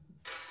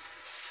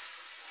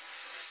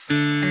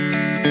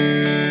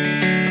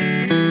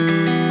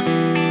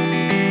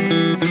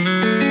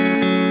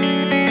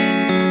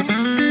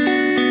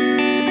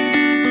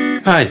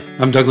Hi,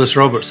 I'm Douglas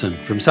Robertson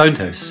from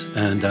Soundhouse,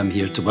 and I'm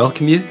here to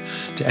welcome you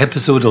to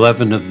episode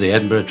 11 of the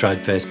Edinburgh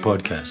Tradfest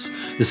podcast,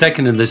 the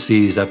second in this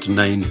series after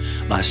 9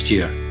 last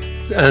year.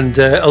 And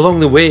along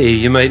the way,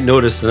 you might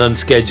notice an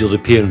unscheduled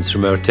appearance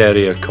from our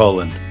terrier,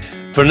 Colin.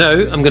 For now,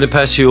 I'm going to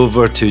pass you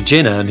over to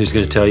Jane Ann, who's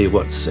going to tell you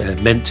what's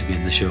meant to be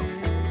in the show.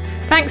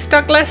 Thanks,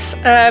 Douglas.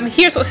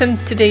 Here's what's in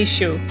today's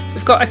show.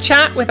 We've got a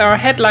chat with our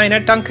headliner,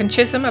 Duncan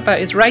Chisholm, about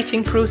his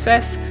writing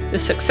process, the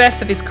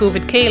success of his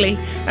COVID Ceilidh,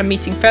 and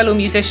meeting fellow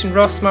musician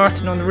Ross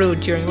Martin on the road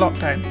during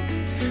lockdown.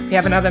 We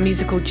have another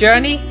musical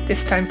journey,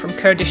 this time from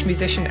Kurdish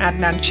musician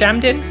Adnan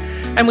Shamdin,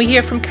 and we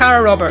hear from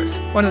Cara Roberts,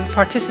 one of the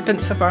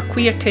participants of our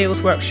Queer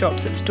Tales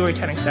workshops at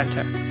Storytelling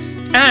Centre.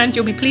 And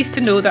you'll be pleased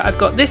to know that I've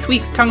got this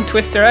week's tongue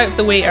twister out of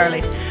the way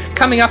early,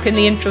 coming up in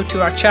the intro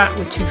to our chat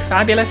with two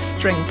fabulous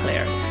string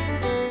players.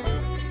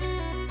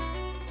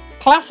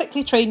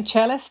 Classically trained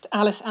cellist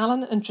Alice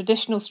Allen and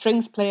traditional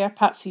strings player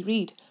Patsy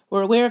Reed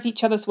were aware of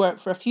each other's work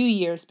for a few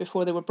years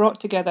before they were brought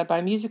together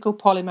by musical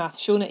polymath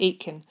Shona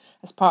Aitken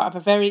as part of a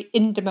very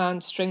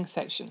in-demand string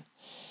section.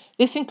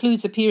 This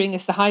includes appearing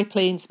as the High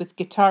Plains with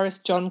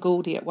guitarist John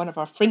Goldie at one of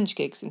our Fringe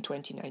gigs in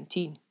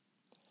 2019.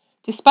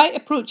 Despite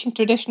approaching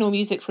traditional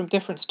music from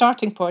different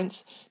starting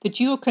points, the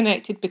duo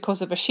connected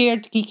because of a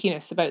shared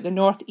geekiness about the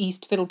North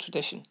East fiddle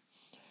tradition.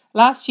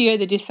 Last year,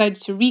 they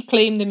decided to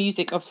reclaim the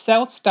music of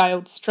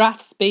self-styled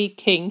Strathspey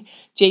King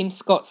James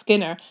Scott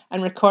Skinner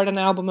and record an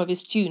album of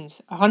his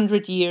tunes,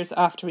 100 years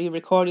after he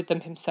recorded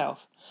them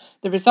himself.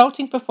 The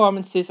resulting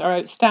performances are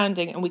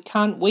outstanding and we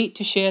can't wait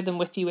to share them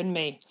with you in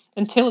May.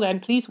 Until then,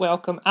 please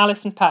welcome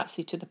Alice and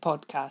Patsy to the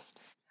podcast.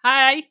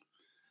 Hi.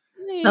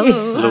 Hello.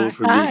 Hello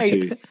from me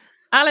too.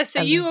 Alice,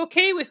 are you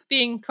okay with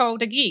being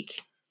called a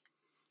geek?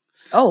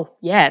 Oh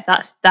yeah,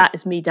 that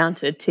is me down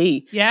to a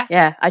T.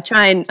 Yeah. I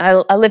try and I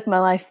live my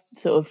life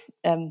sort of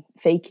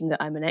faking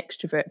that I'm an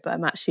extrovert, but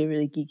I'm actually a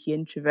really geeky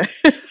introvert.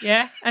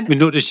 Yeah, and We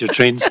noticed your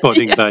train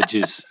spotting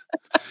badges.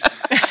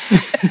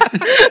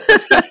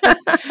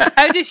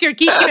 how does your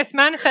geekiness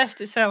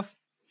manifest itself?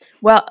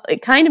 Well,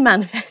 it kind of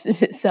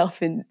manifested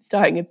itself in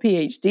starting a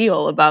PhD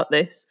all about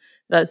this.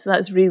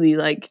 That's really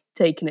like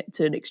taking it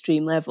to an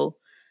extreme level.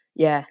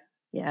 Yeah.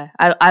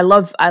 I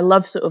love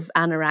sort of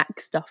anorak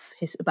stuff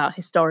about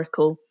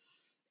historical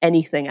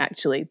anything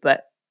actually,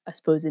 but I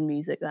suppose in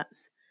music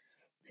that's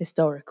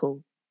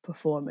historical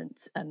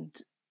performance, and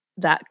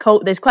that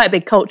there's quite a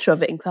big culture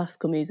of it in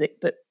classical music,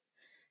 but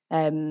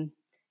but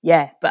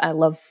I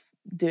love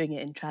doing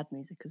it in trad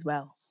music as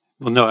well.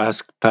 We'll not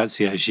ask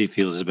Patsy how she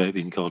feels about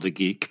being called a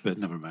geek, but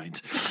never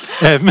mind.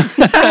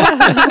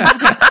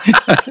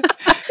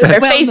 Her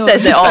face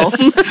says it all.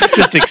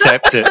 Just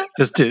accept it.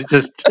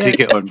 Just take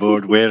it on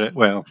board. Wear it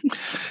well.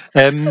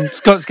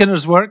 Scott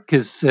Skinner's work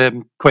is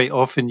quite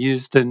often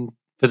used in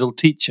fiddle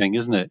teaching,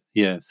 isn't it?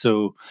 Yeah.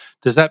 So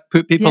does that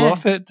put people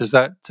off it? Does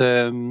that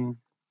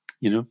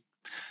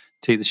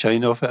take the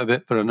shine off it a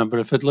bit for a number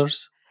of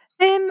fiddlers?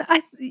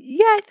 I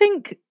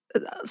think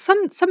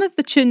some of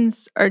the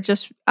tunes are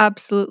just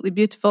absolutely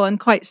beautiful and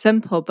quite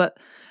simple, but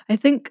I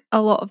think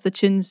a lot of the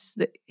tunes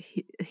that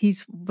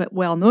he's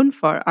well known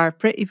for are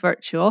pretty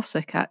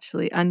virtuosic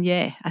actually. And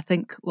yeah, I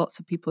think lots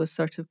of people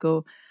sort of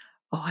go,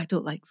 "Oh, I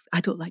don't like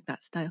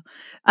that style,"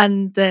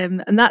 and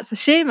that's a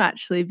shame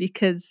actually,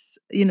 because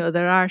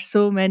there are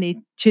so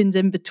many tunes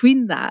in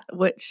between that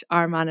which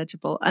are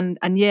manageable. And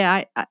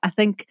yeah, I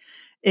think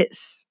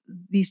it's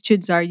these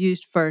tunes are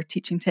used for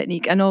teaching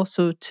technique and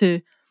also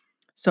to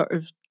sort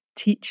of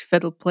teach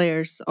fiddle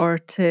players or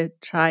to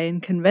try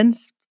and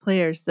convince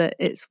players that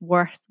it's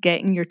worth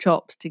getting your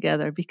chops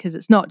together, because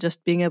it's not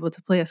just being able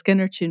to play a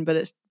Skinner tune, but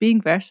it's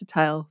being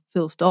versatile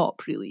full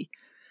stop really.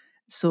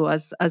 So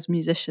as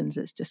musicians,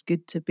 it's just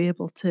good to be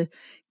able to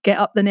get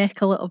up the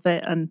neck a little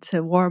bit and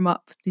to warm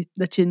up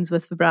the tunes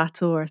with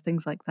vibrato or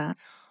things like that.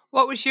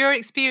 What was your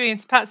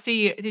experience,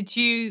 Patsy?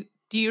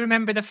 Do you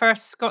remember the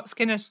first Scott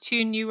Skinner's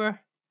tune you were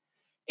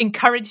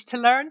encouraged to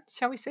learn,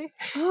 shall we say?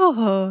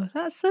 Oh,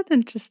 that's an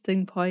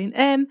interesting point.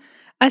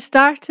 I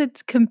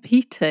started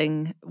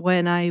competing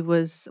when I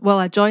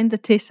joined the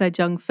Tayside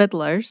Young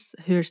Fiddlers,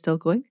 who are still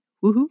going.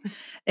 Woohoo!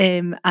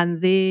 And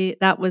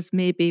that was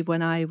maybe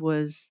when I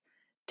was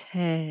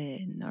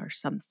 10 or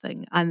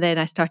something. And then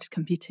I started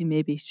competing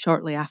maybe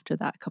shortly after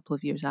that, a couple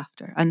of years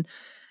after. And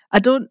I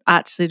don't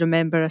actually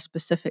remember a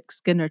specific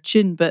Skinner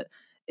tune, but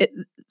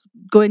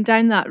going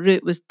down that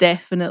route was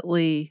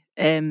definitely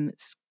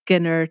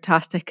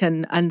Skinner-tastic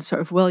and sort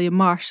of William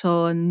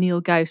Marshall and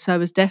Neil Gauss. So I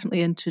was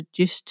definitely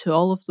introduced to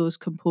all of those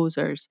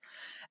composers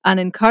and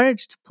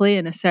encouraged to play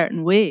in a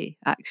certain way,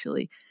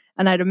 actually.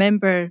 And I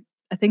remember,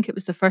 I think it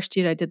was the first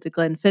year I did the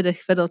Glenfiddich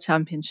Fiddle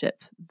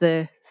Championship.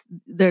 It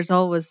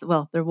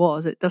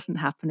doesn't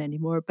happen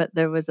anymore, but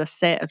there was a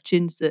set of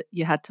tunes that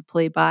you had to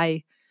play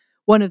by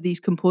one of these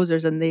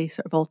composers and they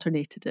sort of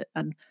alternated it.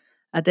 And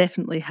I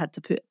definitely had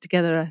to put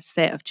together a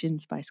set of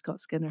tunes by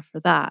Scott Skinner for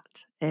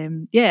that.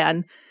 And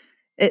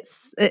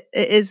it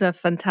is a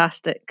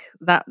fantastic,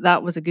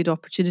 that was a good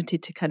opportunity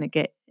to kind of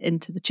get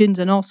into the tunes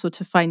and also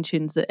to find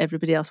tunes that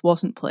everybody else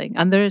wasn't playing.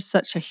 And there is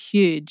such a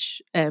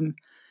huge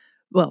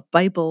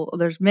Bible.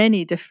 There's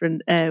many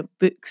different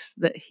books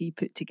that he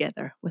put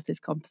together with his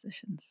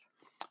compositions.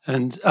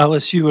 And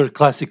Alice, you were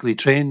classically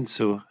trained,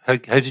 so how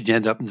did you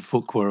end up in the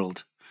folk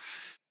world?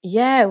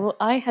 Yeah, well,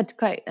 I had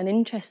quite an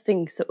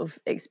interesting sort of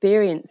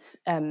experience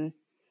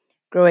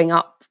growing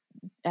up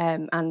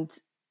and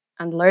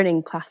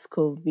learning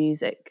classical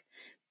music,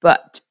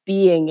 but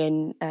being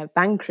in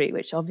Banchory,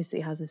 which obviously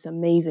has this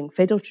amazing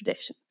fiddle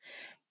tradition.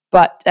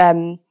 But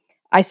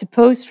I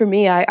suppose for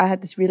me, I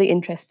had this really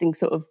interesting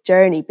sort of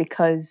journey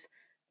because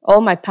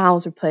all my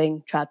pals were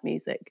playing trad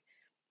music,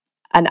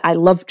 and I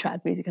loved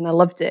trad music and I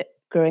loved it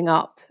growing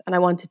up, and I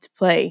wanted to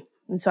play.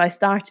 And so I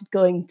started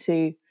going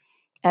to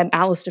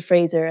Alistair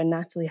Fraser and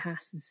Natalie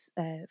Haas's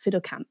fiddle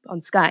camp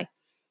on Skye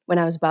when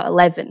I was about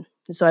 11.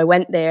 And so I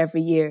went there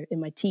every year in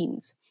my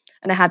teens.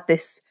 And I had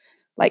this,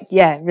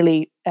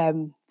 really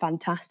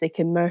fantastic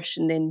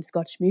immersion in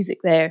Scottish music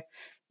there.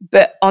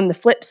 But on the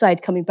flip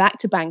side, coming back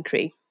to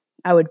Banchory,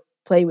 I would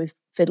play with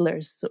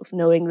fiddlers, sort of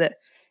knowing that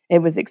it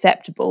was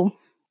acceptable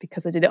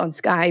because I did it on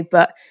Skye.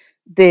 But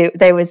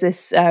there was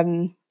this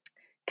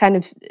kind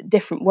of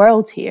different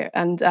world here,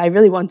 and I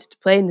really wanted to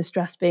play in the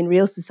Strathspey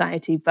Reel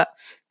Society, but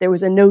there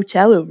was a no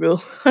cello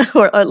rule,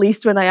 or at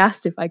least when I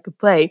asked if I could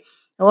play,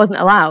 I wasn't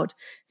allowed.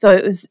 So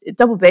it was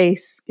double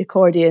bass,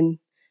 accordion,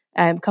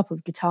 a couple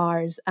of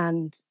guitars,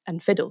 and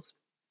fiddles.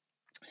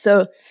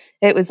 So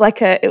it was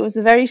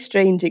a very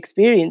strange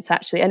experience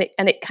actually,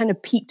 and it kind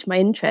of piqued my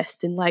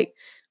interest in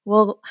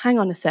well, hang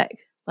on a sec,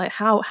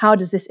 how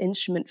does this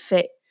instrument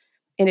fit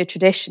in a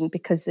tradition?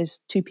 Because there's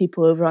two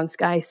people over on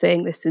Skye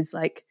saying this is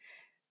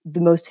the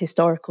most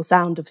historical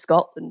sound of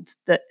Scotland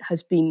that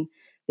has been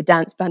the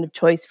dance band of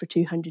choice for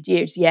 200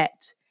 years,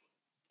 yet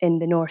in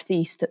the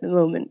Northeast at the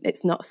moment,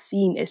 it's not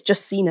seen, it's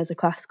just seen as a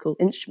classical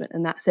instrument,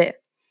 and that's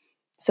it.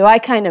 So I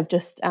kind of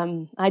just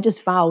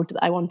vowed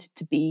that I wanted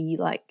to be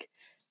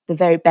the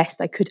very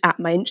best I could at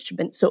my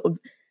instrument, sort of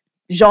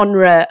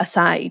genre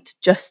aside,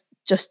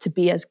 just to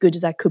be as good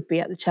as I could be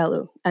at the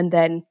cello, and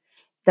then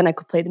I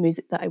could play the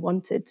music that I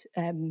wanted.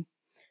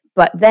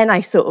 But then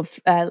I sort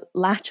of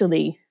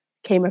laterally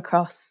came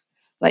across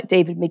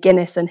David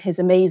McGuinness and his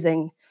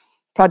amazing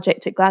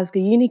project at Glasgow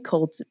Uni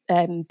called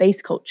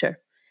Bass Culture,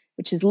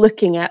 which is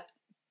looking at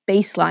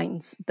bass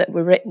lines that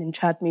were written in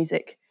trad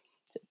music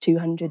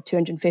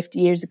 250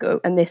 years ago,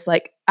 and this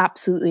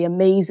absolutely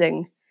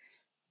amazing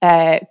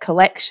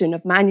collection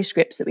of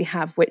manuscripts that we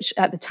have, which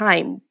at the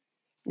time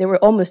they were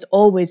almost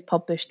always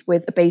published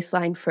with a bass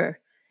line for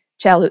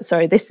cello.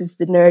 Sorry, this is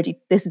the nerdy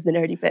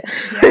bit.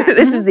 Yeah.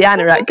 This is the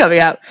anorak coming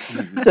out.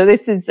 So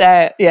this is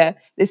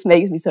this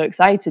makes me so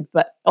excited.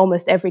 But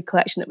almost every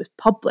collection that was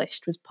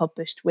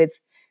published with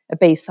a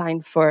bass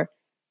line for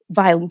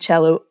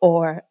violoncello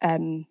or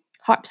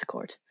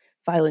harpsichord.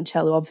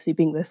 Violoncello obviously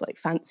being this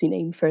fancy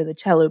name for the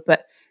cello,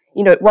 but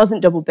it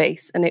wasn't double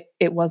bass, and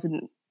it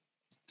wasn't,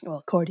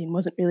 accordion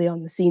wasn't really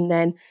on the scene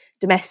then.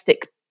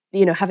 Domestic,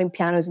 having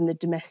pianos in the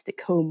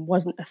domestic home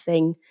wasn't a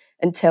thing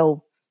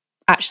until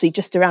actually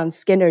just around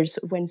Skinner's,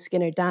 when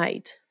Skinner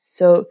died.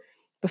 So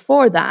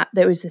before that,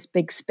 there was this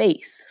big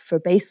space for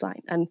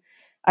bassline. And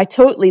I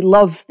totally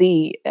love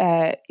the,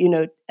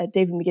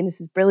 David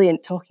McGuinness is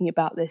brilliant talking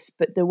about this,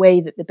 but the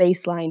way that the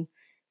bassline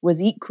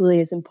was equally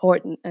as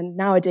important. And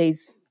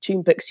nowadays,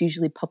 tune books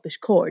usually publish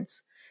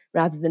chords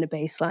rather than a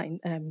bassline.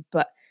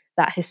 But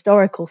that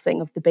historical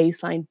thing of the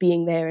bassline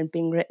being there and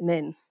being written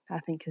in, I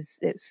think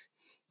it's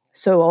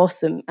so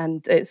awesome.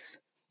 And it's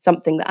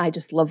something that I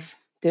just love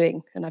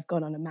doing, and I've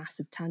gone on a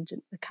massive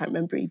tangent. I can't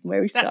remember even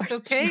where we started. That's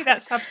okay,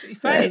 that's absolutely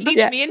fine. It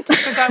leads me into,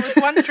 because I was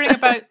wondering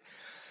about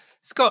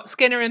Scott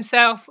Skinner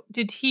himself.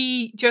 Did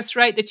he just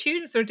write the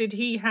tunes, or did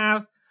he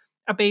have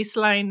a bass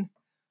line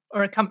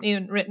or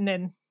accompaniment written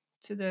in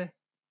to the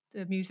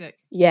music?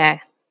 Yeah,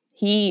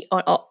 he,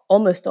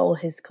 almost all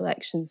his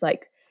collections,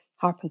 like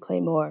Harp and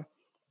Claymore,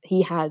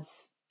 he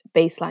has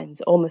bass lines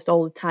almost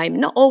all the time.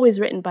 Not always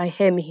written by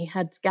him. He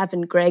had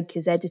Gavin Gregg,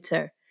 his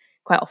editor,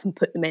 quite often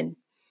put them in.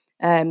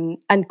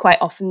 And quite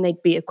often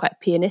they'd be a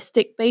quite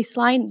pianistic bass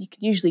line. You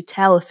can usually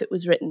tell if it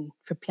was written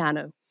for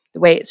piano, the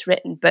way it's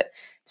written. But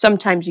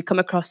sometimes you come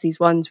across these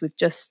ones with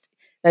just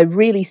a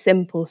really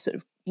simple sort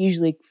of,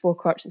 usually 4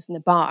 quarters in a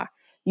bar,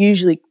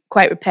 usually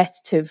quite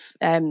repetitive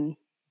in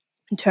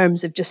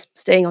terms of just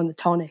staying on the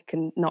tonic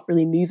and not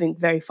really moving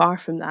very far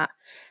from that.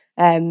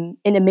 In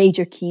a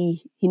major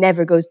key, he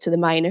never goes to the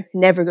minor, he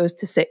never goes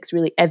to 6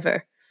 really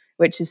ever,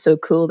 which is so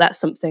cool. That's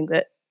something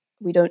that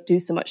we don't do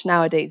so much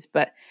nowadays,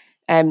 but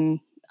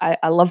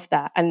I love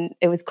that. And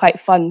it was quite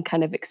fun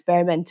kind of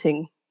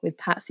experimenting with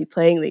Patsy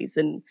playing these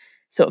and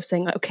sort of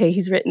saying, okay,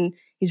 he's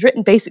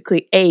written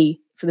basically A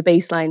for the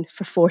bass line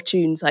for 4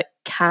 tunes.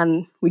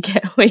 Can we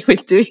get away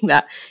with doing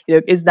that?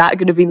 Is that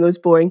going to be the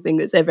most boring thing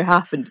that's ever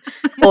happened?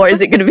 Or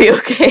is it going to be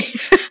okay?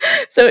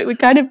 So we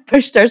kind of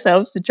pushed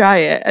ourselves to try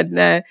it.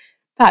 And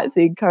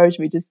Patsy encouraged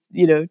me, just,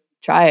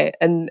 try it.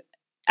 And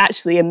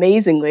actually,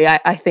 amazingly,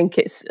 I think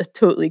it's a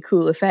totally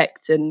cool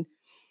effect. And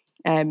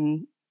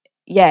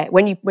yeah,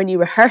 when you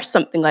rehearse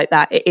something like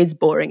that, it is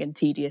boring and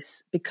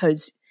tedious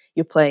because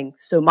you're playing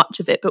so much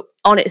of it. But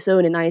on its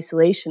own, in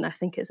isolation, I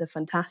think it's a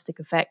fantastic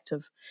effect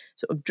of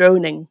sort of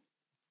droning.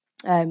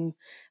 And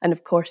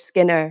of course,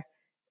 Skinner,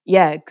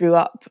 grew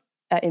up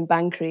in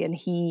Banchory,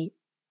 and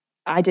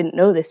I didn't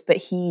know this, but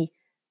he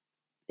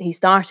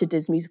started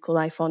his musical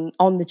life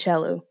on the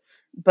cello.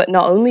 But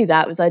not only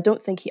that, I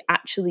don't think he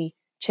actually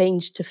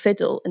changed to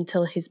fiddle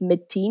until his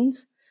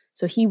mid-teens.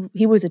 So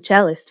he was a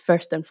cellist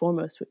first and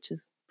foremost, which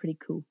is pretty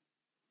cool.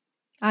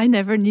 I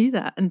never knew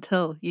that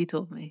until you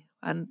told me,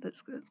 and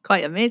it's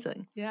quite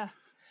amazing. Yeah.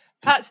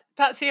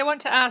 Patsy, I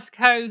want to ask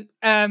how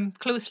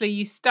closely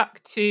you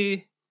stuck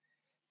to,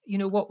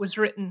 what was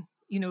written.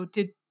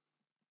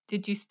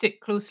 Did you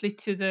stick closely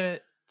to the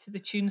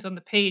tunes on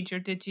the page, or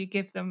did you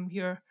give them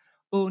your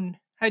own?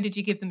 How did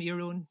you give them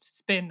your own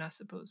spin? I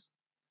suppose.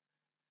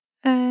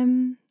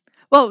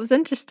 Well, it was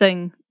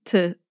interesting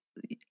to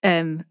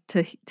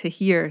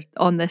hear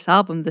on this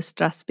album the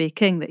Strathspey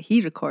King that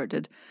he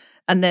recorded,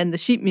 and then the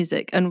sheet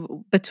music.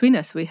 And between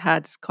us, we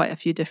had quite a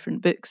few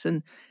different books,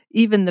 and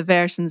even the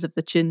versions of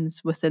the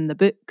tunes within the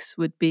books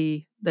would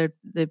be they'd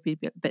be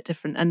a bit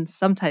different. And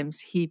sometimes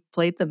he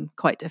played them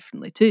quite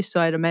differently too.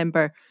 So I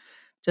remember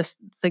just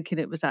thinking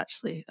it was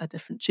actually a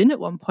different tune at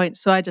one point.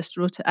 So I just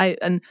wrote it out.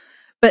 And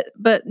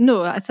but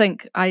no, I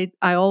think I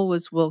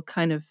always will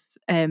kind of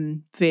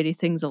vary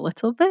things a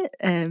little bit,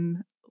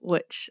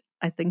 which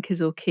I think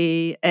is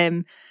okay.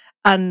 And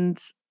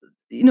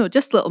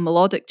just little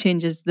melodic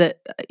changes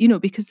that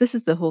because this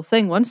is the whole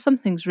thing. Once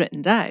something's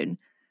written down,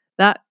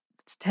 that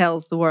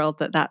tells the world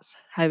that that's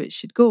how it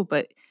should go.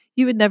 But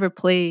you would never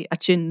play a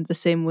tune the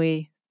same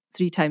way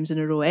 3 times in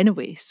a row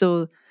anyway.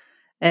 So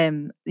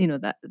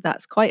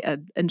that's quite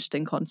an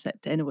interesting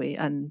concept anyway.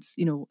 And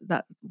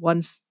that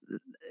once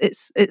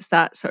it's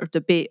that sort of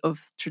debate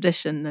of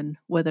tradition and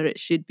whether it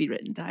should be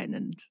written down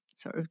and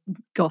sort of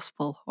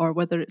gospel, or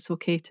whether it's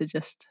okay to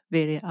just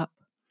vary it up.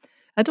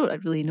 I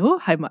don't really know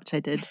how much I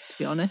did, to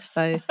be honest.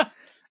 I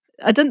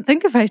didn't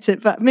think about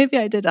it, but maybe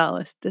I did.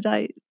 Alice, did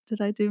I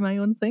do my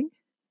own thing?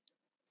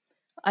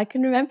 I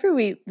can remember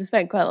we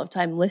spent quite a lot of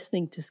time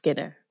listening to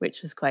Skinner,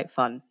 which was quite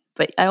fun.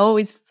 But I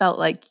always felt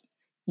like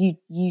you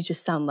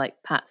just sound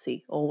like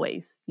Patsy.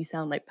 Always, you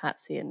sound like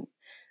Patsy, and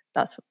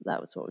that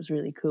was what was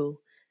really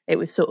cool. It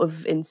was sort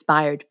of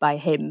inspired by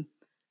him,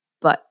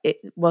 but it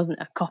wasn't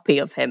a copy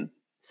of him.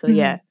 So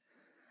yeah.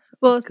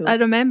 Well, cool. I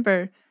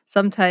remember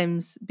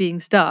sometimes being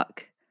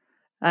stuck,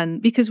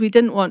 and because we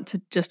didn't want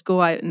to just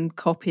go out and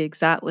copy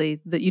exactly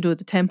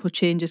the tempo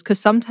changes, because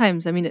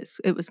sometimes, I mean,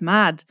 it was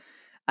mad.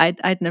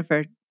 I'd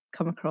never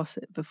come across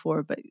it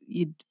before, but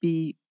you'd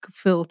be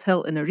full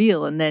tilt in a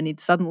reel, and then he'd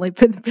suddenly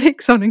put the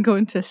brakes on and go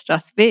into a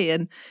Strathspey,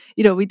 and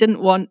we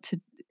didn't want to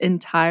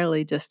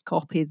entirely just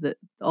copy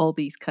all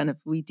these kind of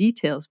wee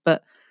details,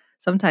 but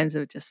sometimes it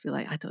would just be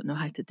like, I don't know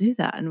how to do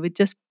that, and we'd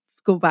just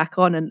go back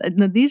on, and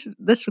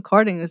this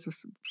recording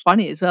was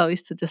funny as well. We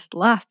used to just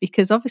laugh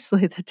because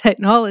obviously the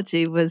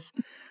technology was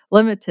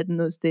limited in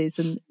those days,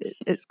 and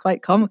it's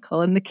quite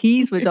comical. And the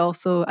keys would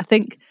also, I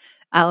think,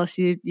 Alice,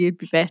 you'd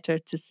be better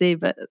to say,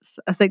 but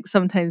I think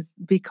sometimes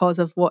because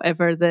of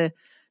whatever the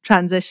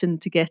transition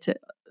to get it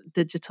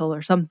digital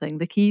or something,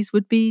 the keys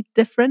would be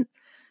different.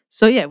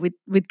 So yeah,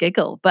 we'd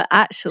giggle, but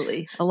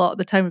actually a lot of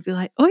the time we'd be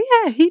like,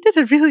 oh yeah, he did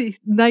a really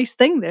nice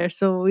thing there.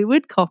 So we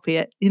would copy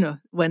it,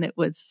 when it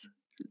was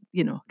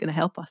going to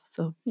help us.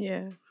 So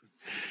yeah,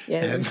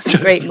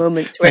 some great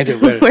moments where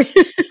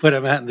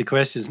I'm at in the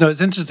questions. No,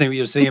 it's interesting what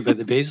you're saying about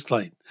the bass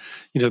line,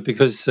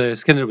 because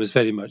Skinner was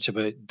very much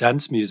about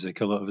dance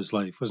music a lot of his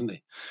life, wasn't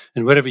he?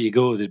 And wherever you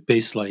go, the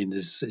bass line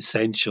is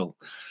essential,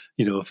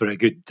 for a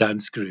good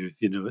dance groove.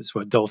 It's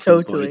what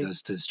Dolphin Boy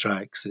does to his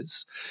tracks.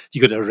 It's, you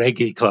go to a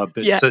reggae club,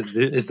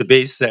 it's the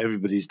bass that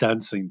everybody's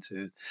dancing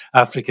to.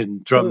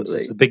 African drums,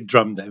 it's the big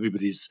drum that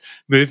everybody's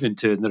moving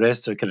to, and the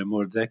rest are kind of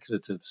more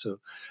decorative. So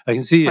I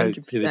can see how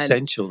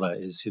essential that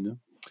is,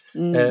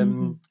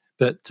 Mm-hmm.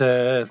 But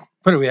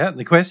where are we at in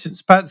the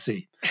questions?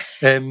 Patsy,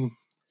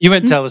 you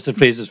went to Alistair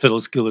Fraser's fiddle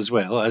school as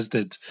well, as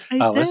did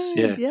Alice.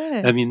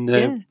 Yeah. I mean,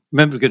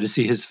 remember going to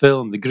see his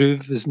film. The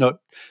groove is not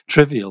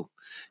trivial.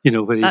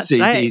 Where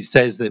he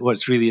says that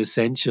what's really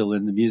essential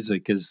in the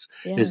music is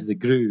the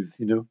groove.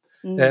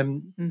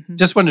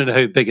 Just wondering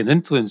how big an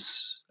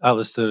influence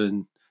Alistair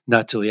and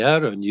Natalie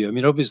are on you. I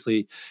mean,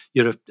 obviously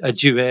you're a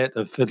duet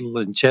of fiddle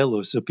and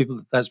cello, so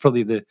that's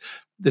probably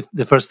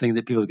the first thing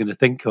that people are going to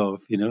think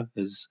of,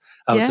 is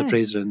Alistair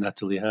Fraser and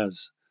Natalie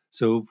Has.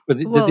 So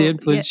did they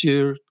influence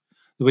the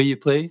way you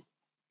play?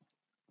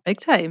 Big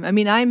time. I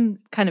mean, I'm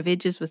kind of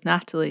ages with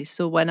Natalie,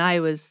 so when I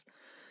was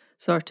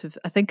sort of,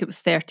 I think it was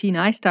 13,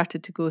 I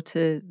started to go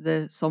to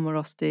the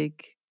Sommerostig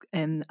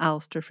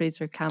Alistair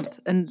Fraser camp,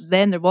 and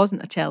then there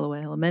wasn't a cello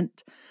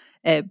element.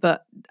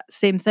 But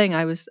same thing,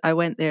 I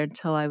went there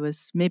until I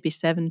was maybe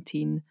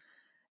 17,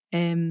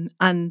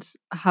 and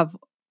have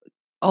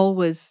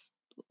always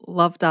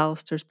loved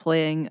Alistair's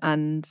playing,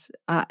 and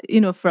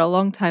for a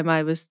long time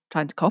I was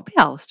trying to copy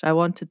Alistair. I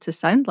wanted to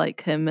sound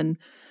like him, and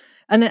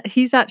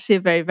he's actually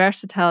a very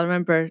versatile. I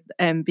remember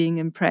being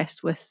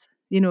impressed with,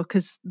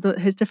 because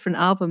his different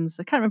albums.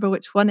 I can't remember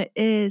which one it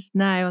is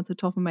now off the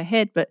top of my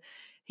head, but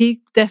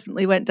he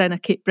definitely went down a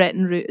Cape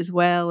Breton route as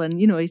well, and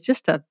he's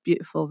just a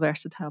beautiful,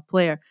 versatile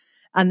player.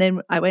 And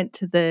then I went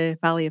to the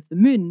Valley of the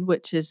Moon,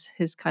 which is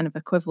his kind of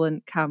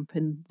equivalent camp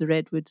in the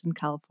Redwoods in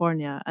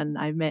California. And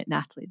I met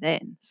Natalie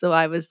then. So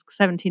I was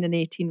 17 and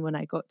 18 when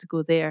I got to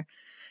go there.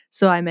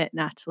 So I met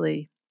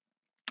Natalie.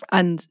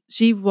 And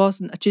she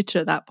wasn't a tutor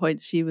at that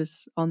point. She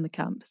was on the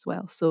camp as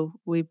well. So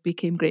we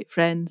became great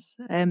friends.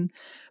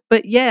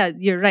 But yeah,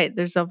 you're right.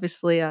 There's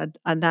obviously a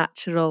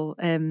natural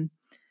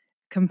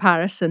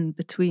comparison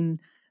between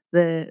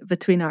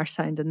our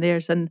sound and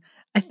theirs. And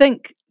I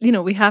think,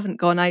 we haven't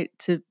gone out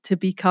to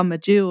become a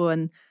duo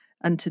and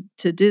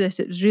to do this.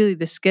 It was really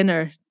the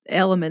Skinner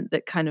element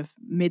that kind of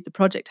made the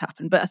project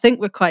happen. But I think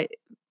we're quite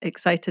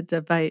excited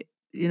about,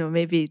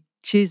 maybe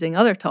choosing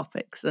other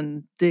topics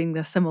and doing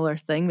a similar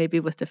thing, maybe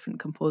with different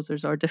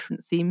composers or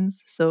different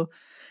themes. So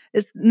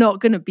it's not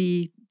going to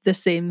be the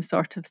same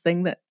sort of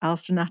thing that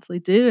Alistair and Natalie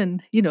do.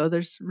 And,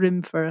 there's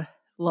room for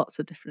lots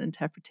of different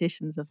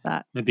interpretations of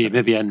that. Maybe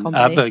an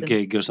ABBA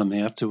gig or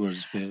something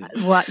afterwards.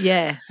 What?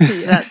 Yeah,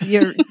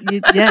 you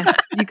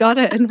got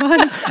it in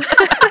one.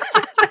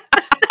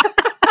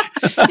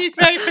 He's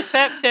very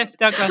perceptive,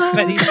 Douglas,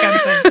 about these kind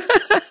of things.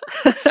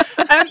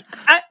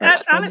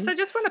 Alice, I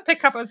just want to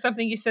pick up on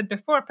something you said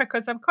before,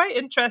 because I'm quite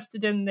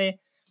interested in the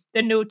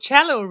no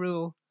cello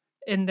rule.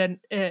 In the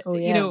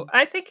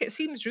I think it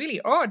seems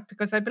really odd,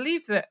 because I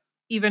believe that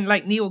even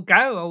like Neil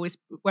Gow always,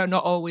 well,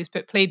 not always,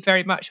 but played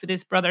very much with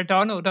his brother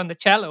Donald on the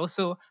cello.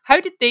 So how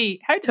did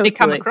they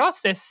come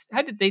across this?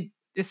 How did they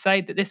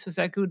decide that this was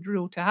a good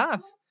rule to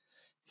have?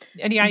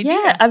 Any idea?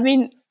 Yeah, I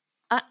mean,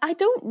 I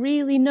don't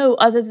really know,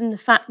 other than the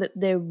fact that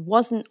there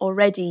wasn't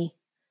already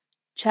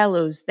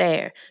cellos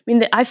there. I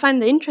mean, I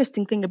find the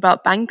interesting thing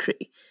about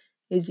Banchory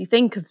is you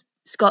think of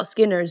Scott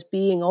Skinner as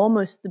being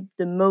almost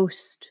the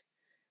most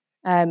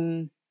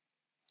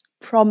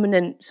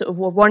prominent, sort of,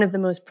 well, one of the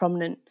most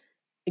prominent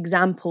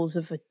examples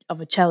of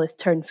a cellist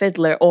turned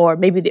fiddler, or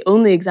maybe the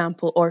only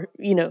example, or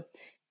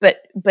but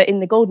in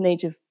the golden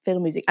age of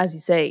fiddle music, as you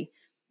say,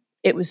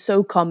 it was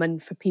so common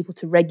for people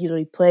to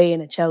regularly play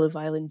in a cello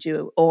violin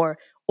duo or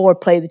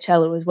play the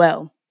cello as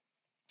well.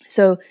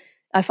 So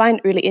I find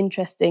it really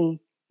interesting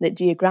that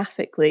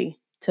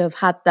geographically, to have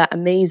had that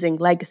amazing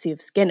legacy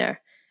of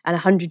Skinner, and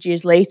 100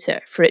 years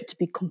later for it to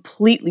be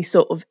completely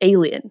sort of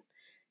alien,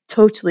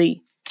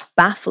 totally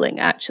baffling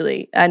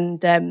actually.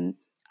 And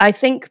I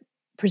think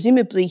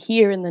presumably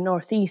here in the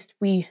Northeast,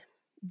 the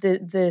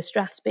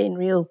Strathspey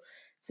Reel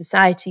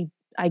Society,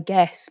 I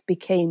guess,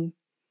 became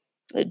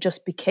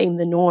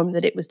the norm,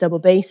 that it was double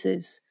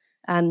basses,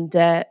 and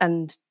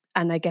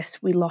I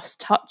guess we lost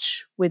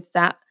touch with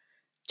that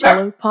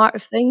cello part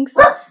of things.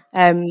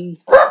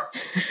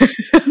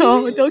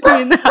 Oh, don't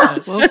give me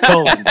that. Well,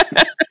 Colin.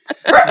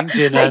 I think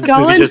Jane Ann's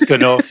maybe just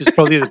gone off. It's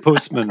probably the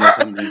postman or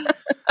something.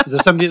 Is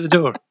there somebody at the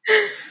door?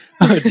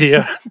 Oh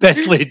dear,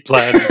 best laid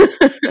plans.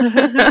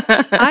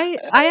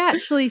 I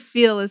actually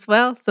feel as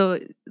well, though,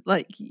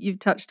 like you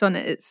touched on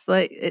it, it's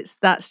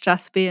that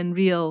Strathspey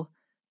Reel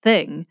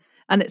thing.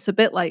 And it's a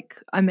bit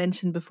like I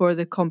mentioned before,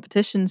 the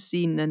competition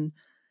scene, and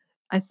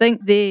I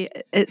think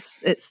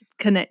it's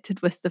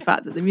connected with the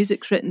fact that the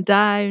music's written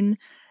down,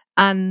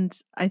 and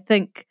I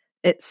think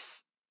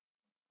it's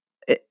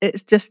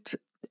just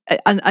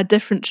a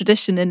different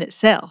tradition in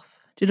itself.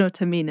 Do you know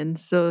what I mean? And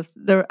so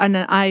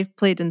I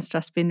played in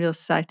Strathspey Reel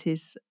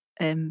societies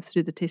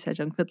through the Tayside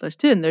Young Fiddlers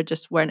too, and there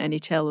just weren't any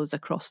cellos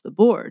across the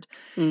board.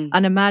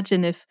 And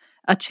imagine if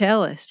a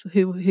cellist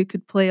who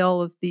could play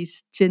all of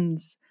these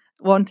tunes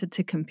wanted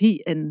to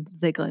compete in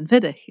the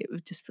Glenfiddich, it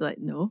would just be like,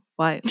 no,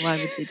 why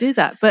would they do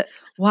that? But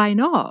why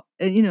not?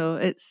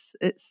 It's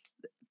the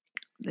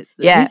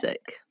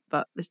music,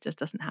 but this just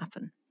doesn't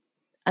happen.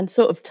 And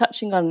sort of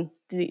touching on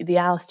the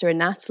Alistair and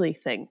Natalie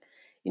thing,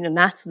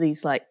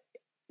 Natalie's like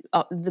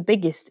the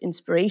biggest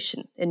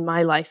inspiration in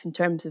my life in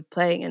terms of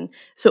playing, and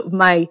sort of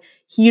my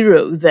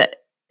hero that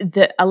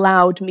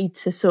allowed me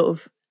to sort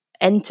of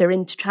enter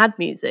into trad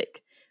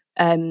music.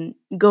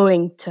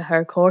 Going to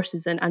her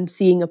courses and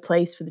seeing a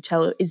place for the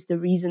cello is the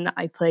reason that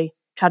I play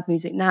trad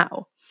music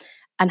now.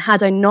 And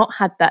had I not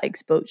had that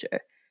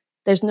exposure,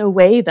 there's no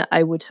way that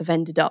I would have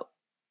ended up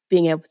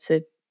being able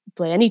to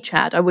play any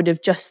trad. I would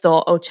have just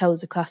thought, oh,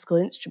 cello's a classical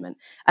instrument,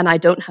 and I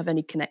don't have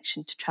any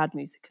connection to trad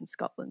music in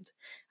Scotland.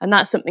 And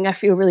that's something I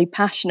feel really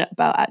passionate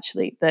about,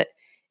 actually, that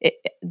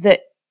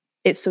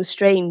it's so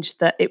strange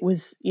that it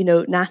was,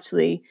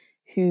 Natalie,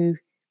 who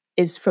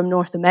is from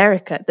North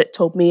America, that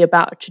told me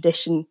about a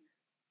tradition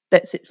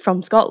that's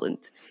from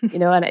Scotland,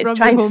 and it's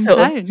trying to sort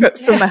of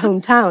from my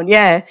hometown.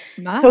 Yeah,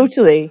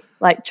 totally.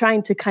 Like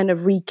trying to kind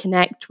of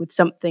reconnect with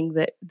something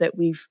that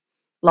we've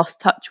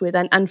lost touch with,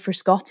 and for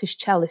Scottish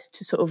cellists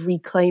to sort of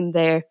reclaim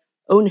their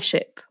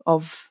ownership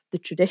of the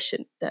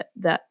tradition that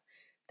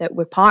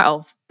we're part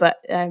of. But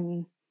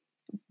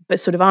but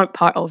sort of aren't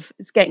part of.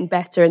 It's getting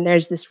better, and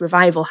there's this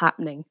revival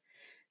happening.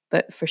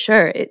 But for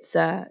sure, it's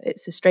a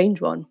strange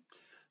one.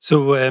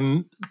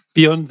 So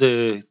beyond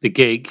the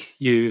gig,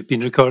 you've been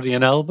recording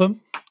an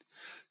album.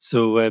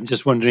 So I'm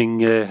just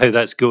wondering how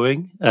that's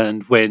going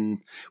and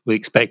when we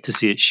expect to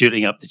see it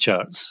shooting up the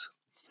charts.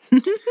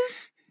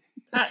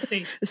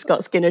 Patsy. The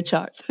Scott Skinner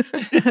charts.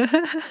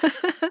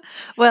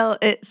 Well,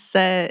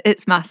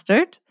 it's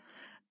mastered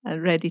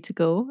and ready to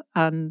go,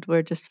 and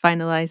we're just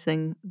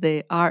finalising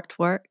the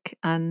artwork,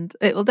 and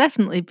it will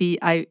definitely be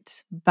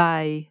out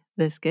by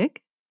this gig,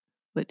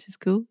 which is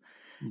cool.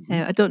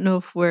 I don't know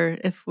if we're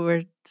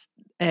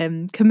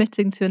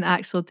committing to an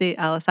actual date,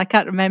 Alice. I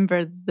can't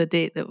remember the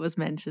date that was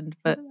mentioned,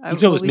 but you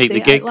can always make the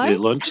gig the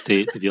launch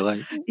date if you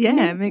like.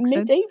 Yeah, it makes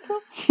sense. Mid-April.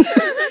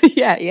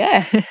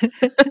 yeah.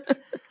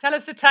 Tell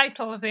us the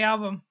title of the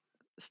album.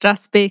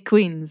 Strathspey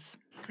Queens.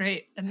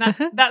 Great, and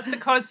that's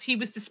because he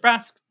was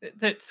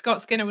that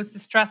Scott Skinner was the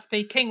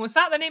Strathspey King. Was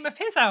that the name of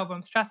his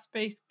album,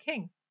 Strathspey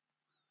King?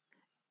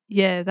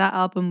 Yeah, that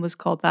album was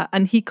called that,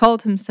 and he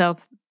called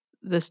himself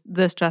the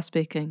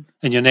Strathspey King.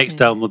 And your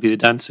next album will be the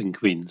Dancing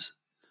Queens.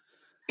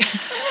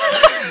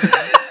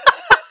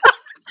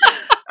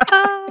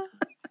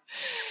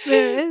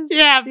 There it is.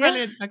 Yeah,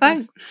 brilliant. Yeah,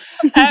 thanks.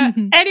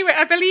 Anyway,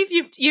 I believe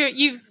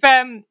you've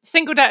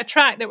singled out a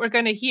track that we're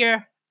going to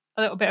hear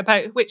a little bit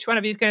about. Which one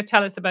of you is going to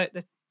tell us about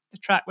the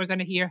track we're going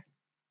to hear?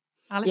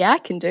 Alice? Yeah, I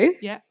can do.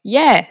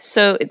 Yeah.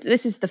 So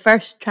this is the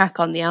first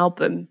track on the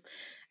album.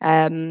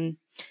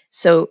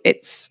 So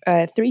it's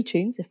 3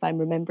 tunes, if I'm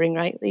remembering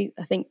rightly.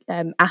 I think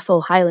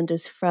Athol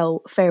Highlander's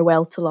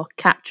Farewell to Loch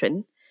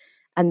Katrine,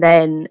 and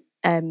then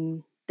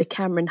the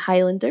Cameron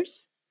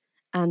Highlanders,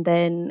 and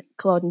then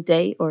Culloden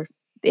Day, or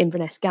the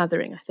Inverness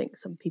Gathering, I think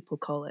some people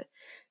call it.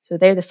 So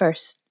they're the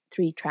first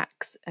 3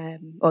 tracks,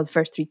 or the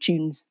first 3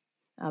 tunes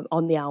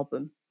on the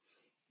album.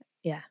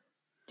 Yeah.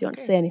 Do you want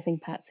to say anything,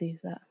 Patsy?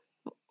 Is that?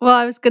 Well,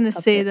 I was going to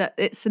say that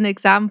it's an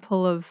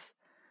example of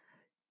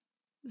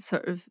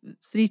sort of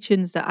 3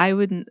 tunes that I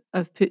wouldn't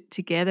have put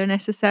together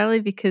necessarily,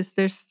 because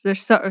there's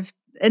sort of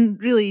in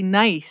really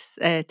nice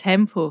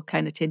tempo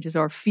kind of changes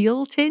or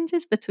feel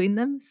changes between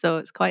them. So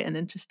it's quite an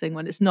interesting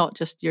one. It's not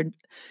just your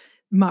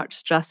March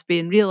Strathspey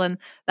and reel, and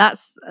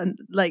that's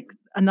like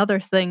another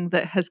thing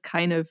that has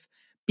kind of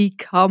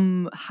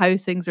become how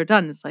things are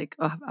done. It's like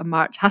a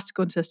march has to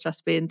go into a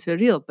Strathspey into a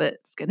reel, but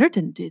Skinner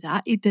didn't do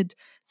that. He did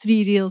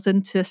 3 reels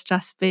into a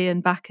Strathspey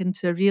and back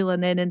into a reel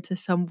and then into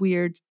some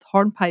weird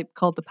hornpipe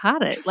called the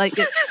Parrot. Like,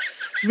 it's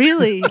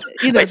really,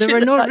 there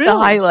were no rules. A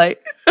highlight.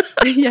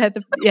 yeah.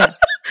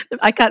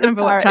 I can't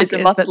remember what track it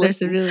is, but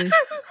there's a really,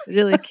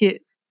 really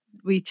cute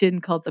wee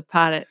tune called the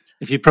Parrot.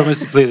 If you promise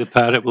to play the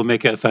Parrot, we'll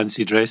make it a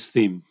fancy dress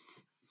theme.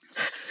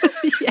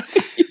 Yeah.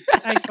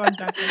 Nice one,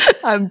 Douglas.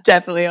 I'm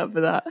definitely up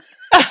for that.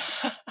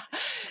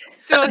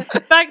 So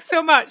thanks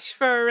so much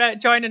for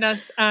joining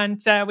us,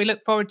 and we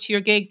look forward to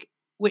your gig,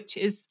 which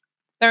is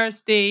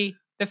Thursday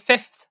the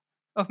 5th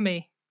of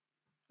May.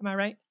 Am I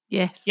right?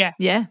 Yes.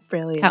 Yeah.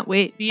 Brilliant. Can't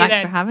wait. See you Thanks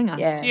then. for having us.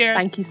 Yeah. Cheers.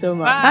 Thank you so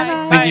much.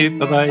 Bye. Thank you.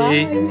 Bye-bye.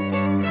 Bye.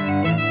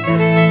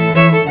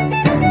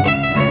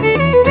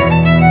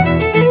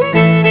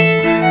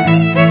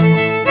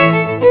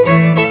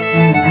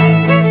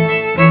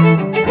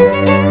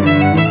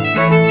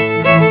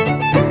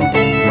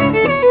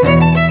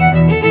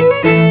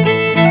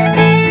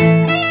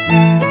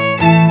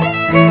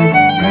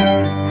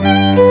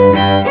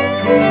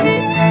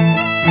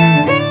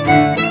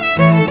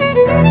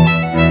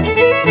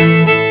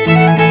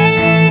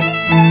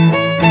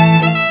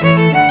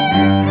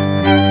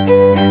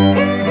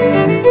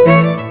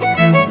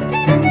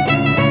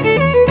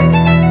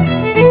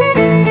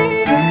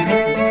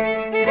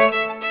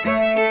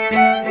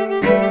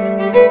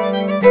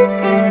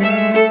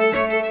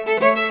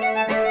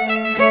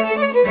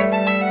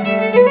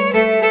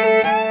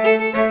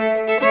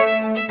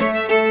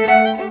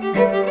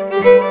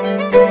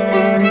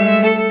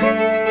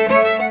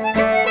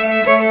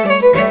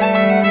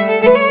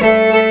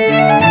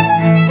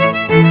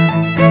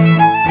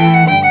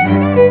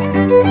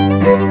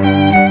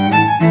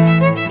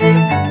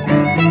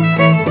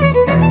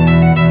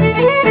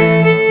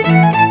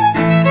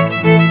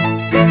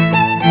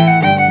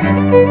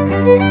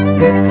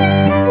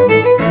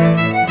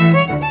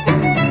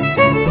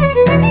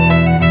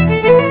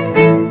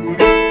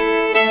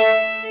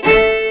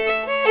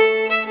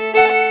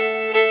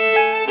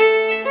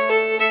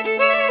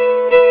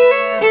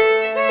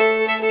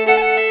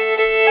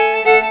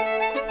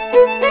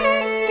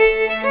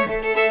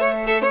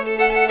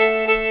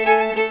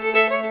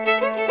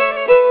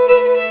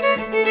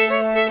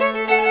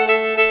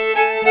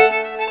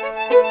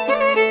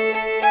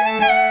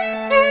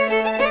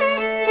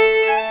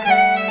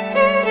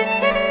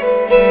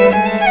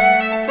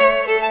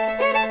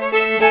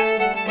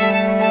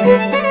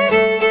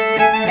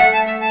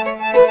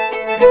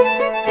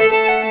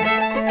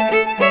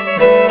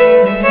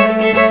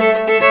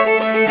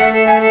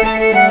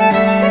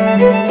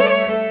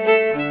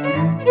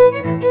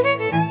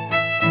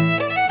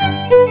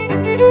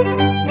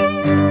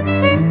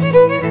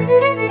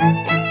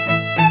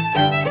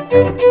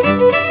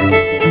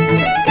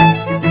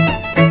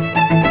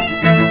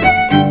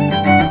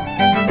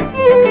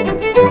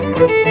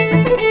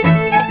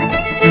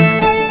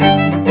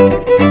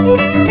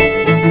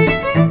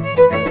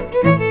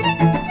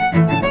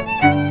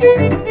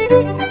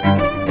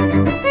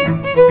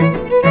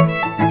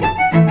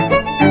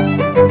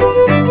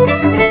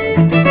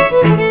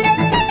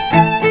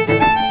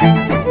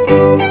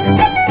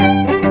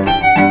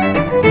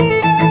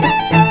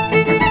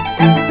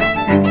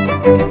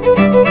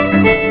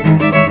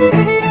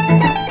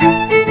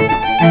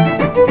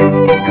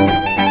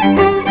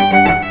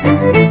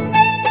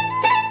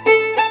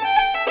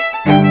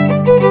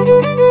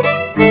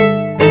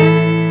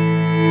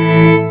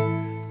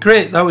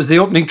 Great, that was the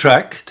opening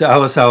track to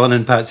Alice Allen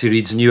and Patsy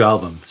Reed's new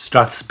album,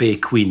 Strathspey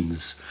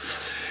Queens.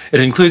 It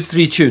includes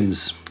 3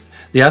 tunes: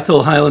 the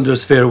Atholl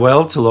Highlanders'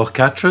 Farewell to Loch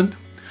Katrine,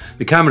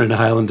 the Cameron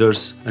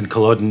Highlanders, and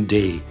Culloden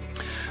Day.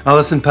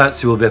 Alice and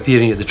Patsy will be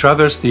appearing at the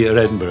Traverse Theatre,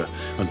 Edinburgh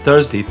on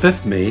Thursday,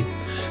 5th May,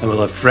 and we'll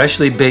have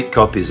freshly baked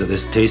copies of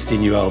this tasty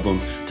new album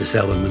to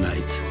sell in the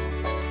night.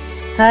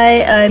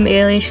 Hi, I'm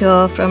Ailey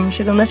Shaw from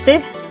Sugar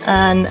Nifty,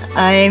 and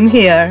I'm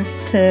here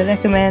to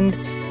recommend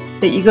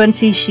that you go and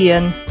see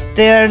Sheehan.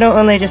 They are not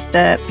only just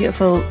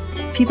beautiful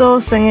people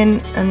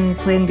singing and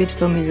playing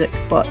beautiful music,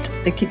 but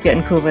they keep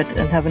getting COVID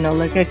and having all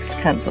their gigs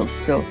cancelled,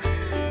 so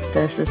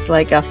this is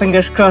like a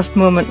fingers crossed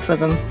moment for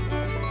them.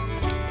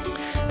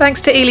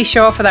 Thanks to Ailey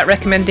Shaw for that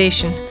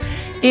recommendation.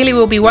 Ailey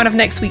will be one of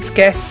next week's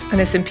guests and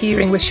is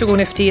appearing with Sugar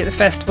Nifty at the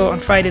festival on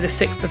Friday the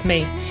 6th of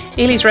May.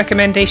 Ailey's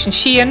recommendation,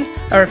 Sheehan,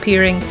 are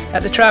appearing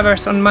at the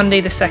Traverse on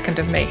Monday the 2nd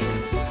of May.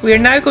 We are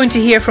now going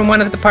to hear from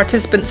one of the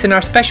participants in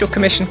our special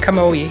commission,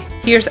 Camogie.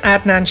 Here's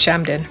Adnan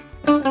Shamdin.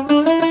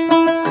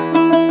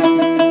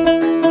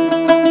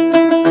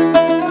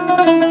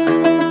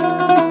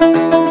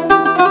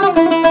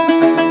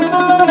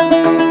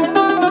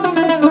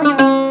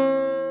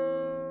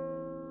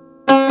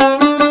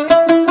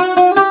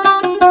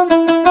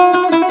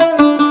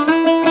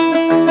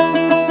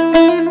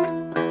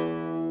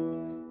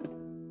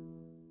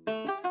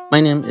 My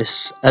name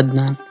is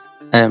Adnan.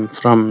 I'm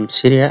from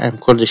Syria. I'm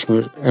Kurdish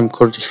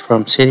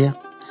from Syria.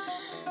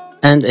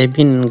 And I've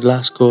been in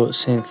Glasgow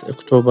since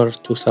October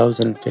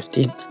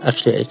 2015.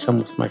 Actually, I come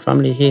with my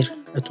family here.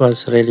 It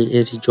was a really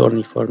easy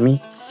journey for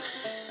me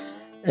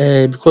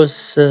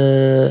because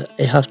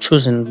I have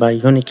chosen by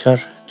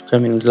Unicare to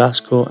come in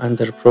Glasgow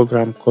under a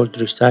program called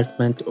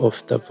Resettlement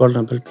of the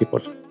Vulnerable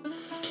People.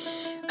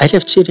 I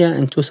left Syria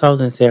in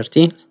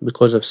 2013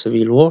 because of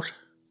civil war.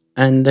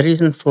 And the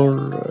reason for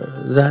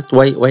that,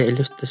 why I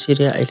left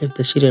Syria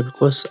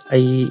because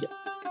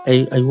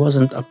I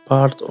wasn't a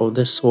part of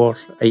this war.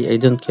 I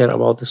didn't care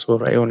about this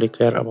war. I only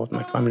care about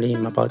my family,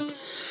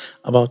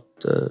 about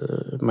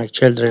my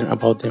children,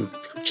 about their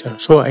future.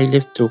 So I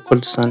left to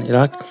Kurdistan,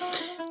 Iraq,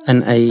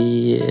 and I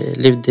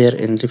lived there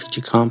in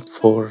refugee camp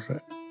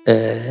for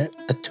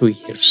 2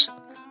 years.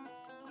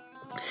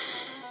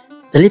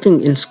 The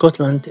living in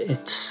Scotland,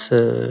 it's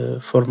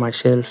for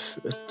myself.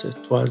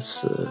 It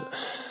was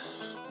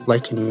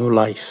like a new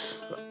life.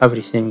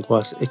 Everything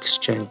was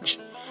exchange.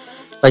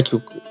 Like you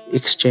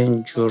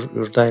exchange your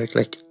direct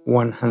like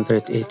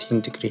 118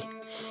 degree.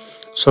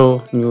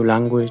 So new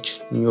language,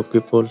 new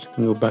people,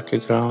 new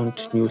background,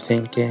 new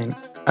thinking.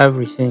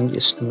 Everything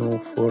is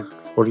new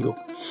for you.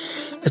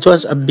 It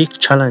was a big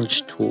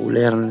challenge to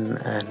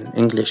learn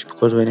English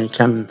because when I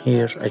came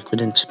here, I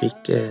couldn't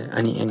speak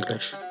any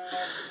English.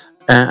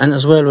 And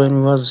as well,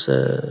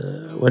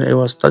 when I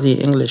was studying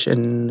English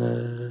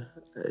in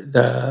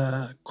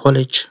the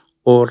college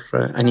or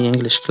any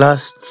English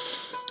class,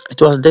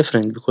 it was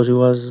different because we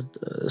was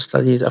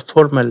studied a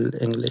formal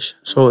English,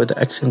 so the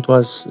accent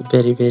was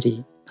very,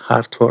 very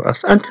hard for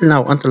us. Until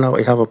now,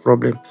 I have a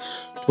problem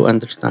to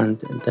understand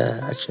the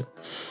accent.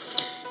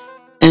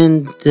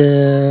 And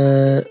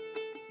the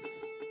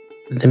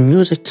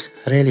music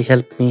really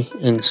helped me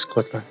in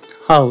Scotland.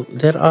 How?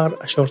 There are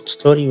a short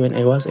story when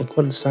I was in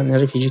Kurdistan in a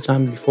refugee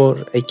camp before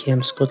I came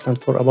to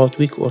Scotland for about a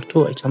week or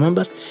two, I can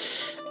remember.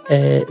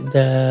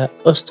 The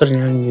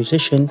Australian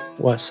musician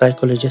was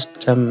psychologist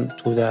come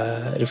to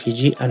the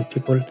refugee and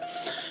people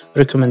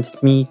recommended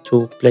me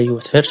to play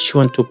with her. She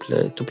wanted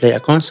to play a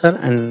concert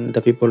and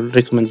the people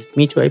recommended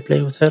me to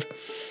play with her.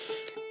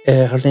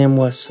 Her name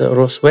was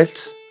Rose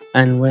Wells,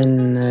 and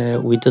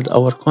when we did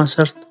our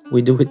concert,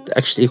 we do it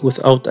actually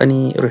without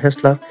any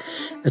rehearsal.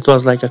 It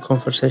was like a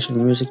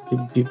conversation music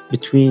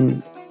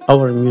between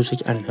our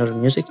music and her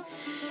music.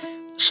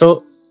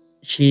 So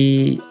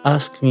she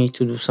asked me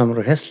to do some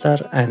rehearsal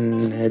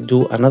and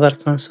do another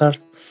concert,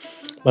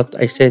 but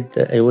I said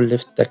I will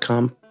leave the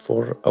camp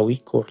for a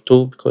week or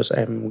two because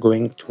I'm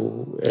going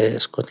to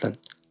Scotland.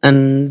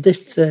 And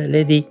this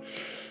lady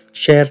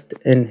shared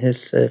in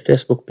his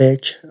Facebook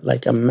page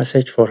like a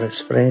message for his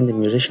friend, a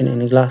musician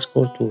in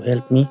Glasgow, to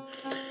help me.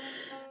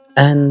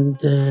 And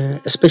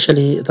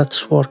especially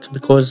that's work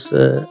because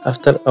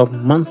after a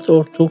month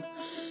or two,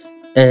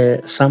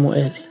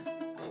 Samuel,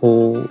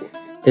 who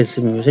is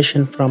a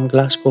musician from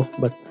Glasgow,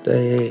 but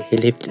he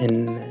lives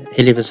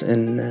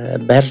in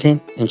Berlin,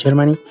 in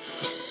Germany,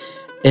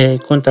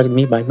 contacted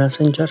me by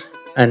messenger.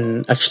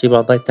 And actually,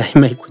 by that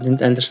time, I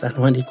couldn't understand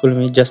when he called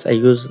me. Just I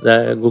used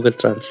the Google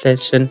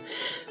Translation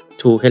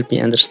to help me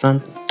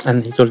understand.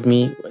 And he told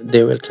me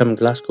they will come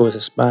Glasgow with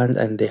his band,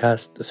 and they had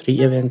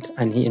 3 events,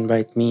 and he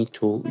invited me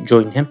to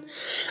join him.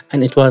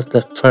 And it was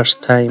the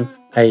first time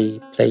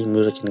I play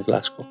music in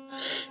Glasgow.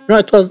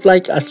 It was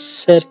like a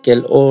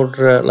circle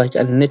or like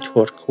a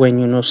network when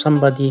you know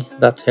somebody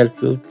that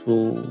help you to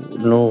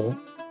know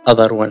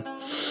other one.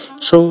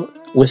 So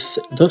with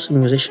those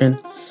musicians,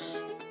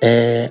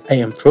 I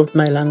improved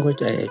my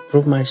language, I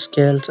improved my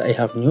skills, I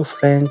have new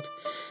friends,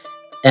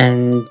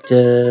 and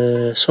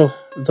so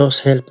those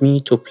help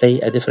me to play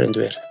a different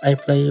way. I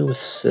play with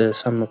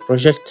some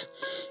projects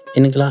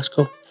in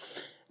Glasgow,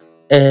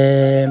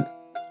 and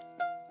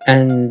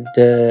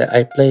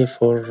I play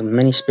for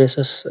many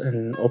spaces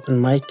in open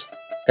mic.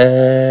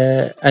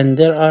 And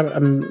there are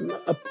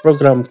a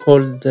program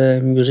called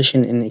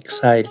Musician in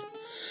Exile.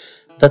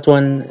 That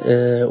one,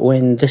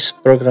 when this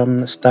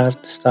program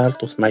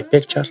start with my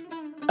picture,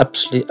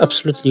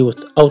 absolutely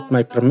without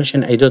my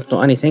permission. I don't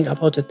know anything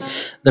about it.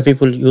 The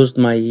people used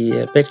my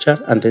picture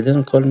and they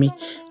didn't call me.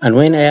 And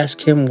when I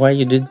asked him why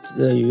you did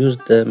use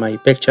my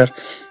picture,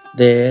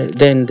 they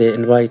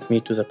invite me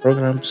to the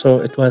program. So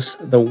it was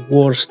the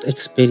worst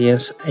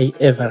experience I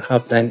ever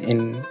have done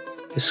in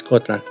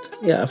Scotland.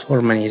 Yeah,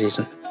 for many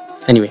reasons.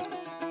 Anyway,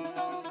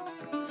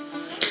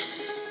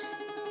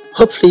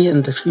 hopefully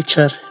in the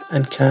future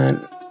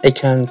I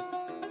can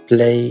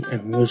play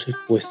music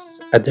with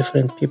a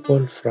different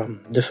people from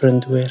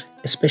different where,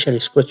 especially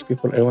Scotch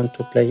people. I want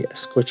to play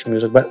Scotch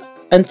music, but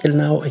until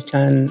now I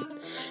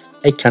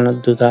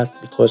cannot do that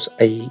because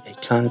I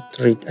can't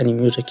read any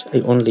music.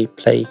 I only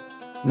play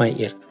my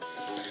ear.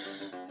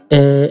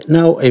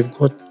 Now I've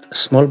got a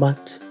small band,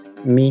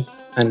 me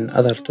and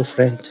other two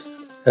friends,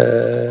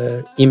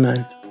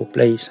 Iman, who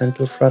play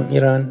santur from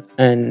Iran,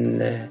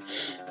 and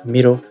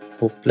Miro,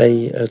 who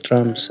play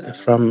drums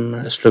from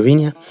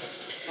Slovenia.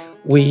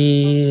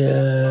 We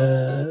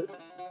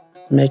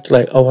make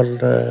like our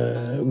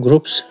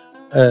groups,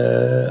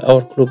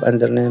 our group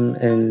under name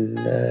and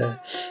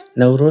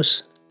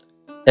Nauros.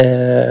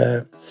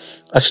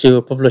 Actually,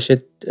 we published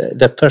it.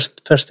 The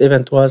first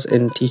event was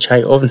in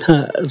Tichay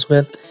Ovna as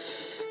well.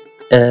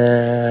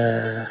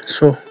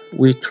 So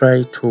we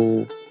try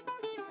to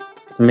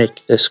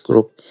make this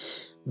group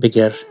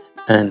bigger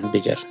and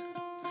bigger.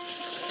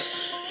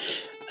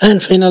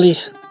 And finally,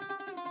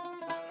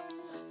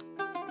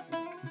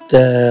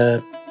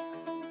 the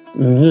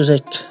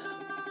music,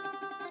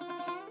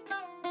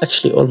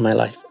 actually all my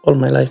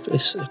life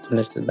is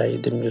connected by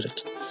the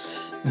music.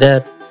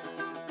 The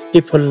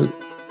people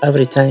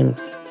every time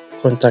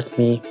contact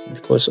me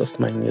because of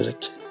my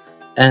music,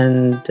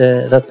 and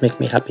that make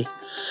me happy.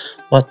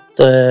 But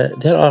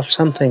there are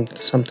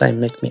sometimes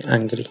make me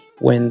angry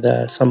when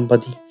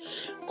somebody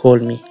call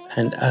me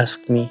and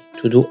ask me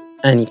to do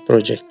any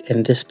project,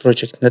 and this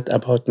project not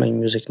about my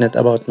music, not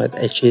about my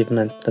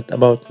achievement, not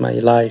about my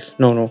life.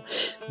 No,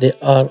 they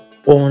are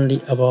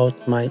only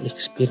about my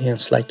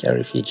experience like a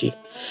refugee.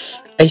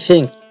 I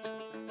think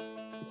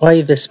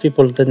why these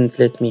people didn't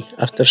let me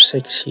after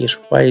 6 years,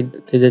 why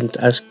they didn't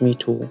ask me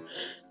to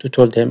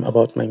tell them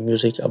about my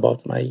music,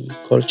 about my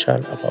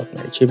culture, about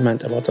my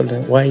achievement, about all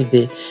that. Why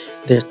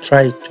they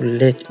try to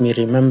let me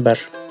remember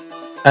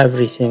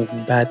everything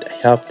bad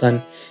I have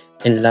done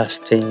in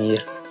last 10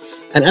 years.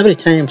 And every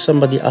time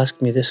somebody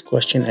asks me this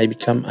question, I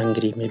become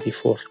angry, maybe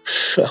for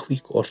a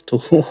week or two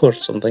or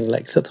something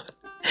like that.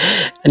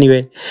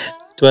 Anyway,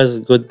 it was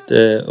a good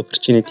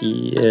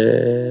opportunity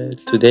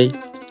today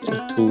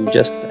to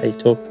just I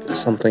talk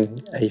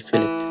something I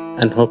feel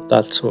it, and hope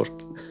that's work.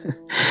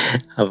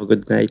 Have a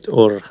good night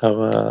or have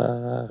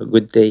a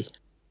good day.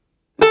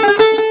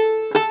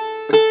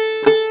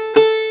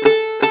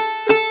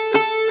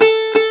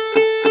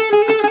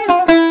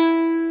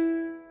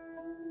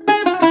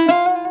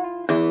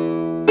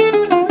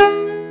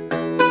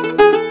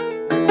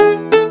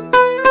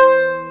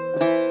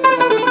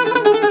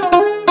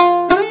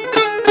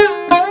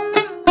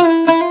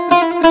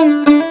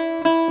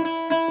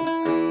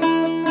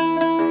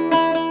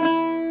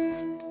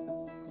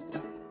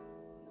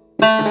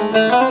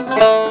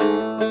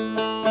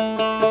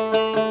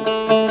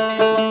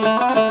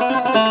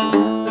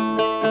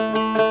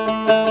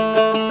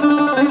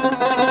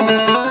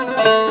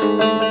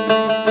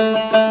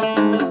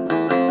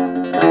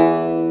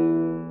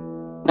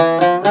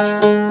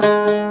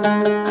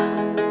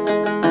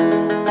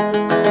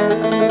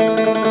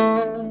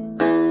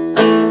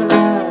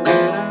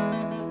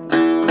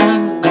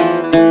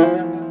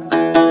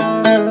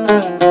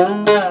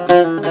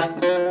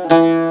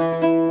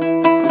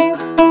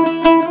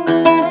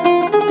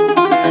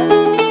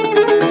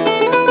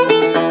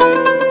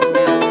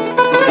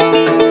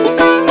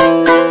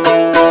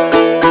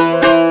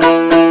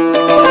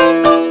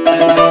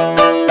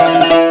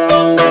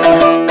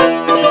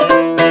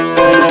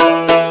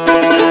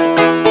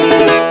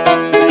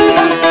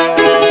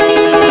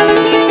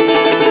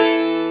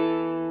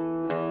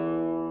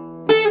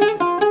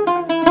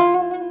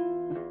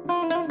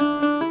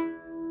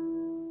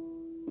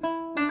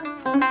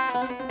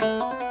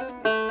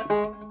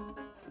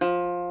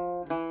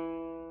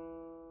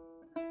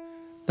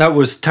 That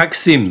was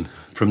Taksim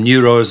from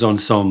New Roz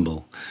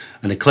Ensemble,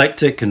 an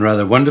eclectic and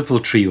rather wonderful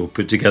trio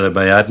put together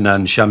by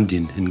Adnan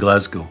Shamdin in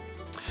Glasgow.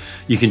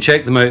 You can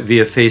check them out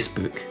via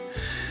Facebook.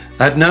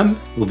 Adnan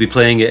will be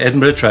playing at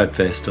Edinburgh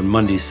Tradfest on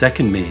Monday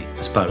 2nd May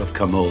as part of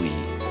Come All Ye.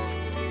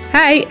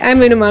 Hi,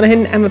 I'm Una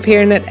Monaghan. I'm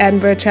appearing at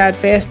Edinburgh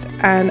Tradfest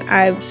and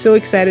I'm so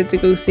excited to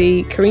go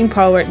see Karine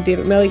Polwart and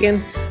David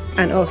Milligan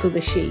and also The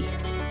She.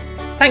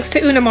 Thanks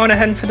to Una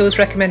Monaghan for those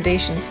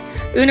recommendations.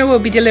 Una will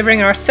be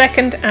delivering our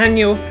second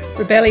annual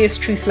Rebellious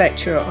Truth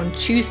Lecture on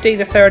Tuesday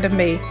the 3rd of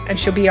May, and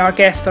she'll be our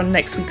guest on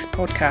next week's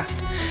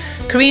podcast.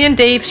 Corinne and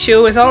Dave's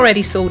show is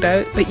already sold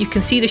out, but you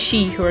can see the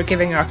She, who are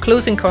giving our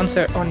closing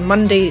concert on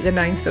Monday the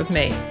 9th of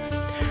May.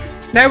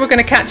 Now we're going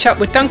to catch up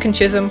with Duncan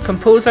Chisholm,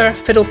 composer,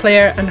 fiddle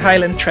player and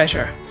Highland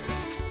treasure.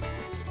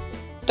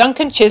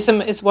 Duncan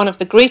Chisholm is one of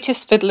the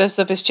greatest fiddlers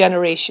of his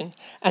generation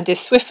and is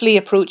swiftly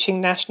approaching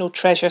national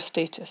treasure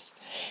status.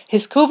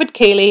 His Covid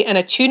Ceilidh and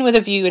A Tune with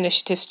a View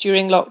initiatives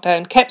during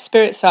lockdown kept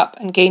spirits up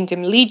and gained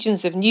him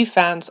legions of new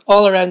fans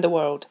all around the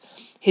world.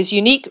 His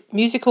unique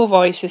musical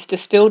voice is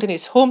distilled in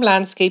his home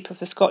landscape of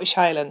the Scottish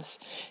Highlands.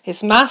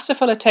 His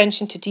masterful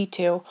attention to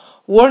detail,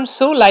 worn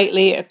so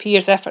lightly it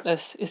appears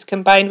effortless, is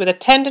combined with a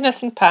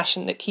tenderness and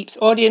passion that keeps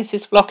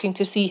audiences flocking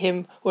to see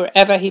him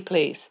wherever he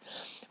plays.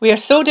 We are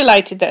so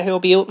delighted that he will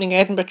be opening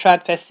Edinburgh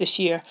Tradfest this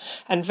year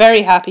and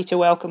very happy to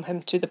welcome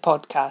him to the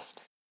podcast.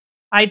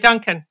 Hi,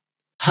 Duncan.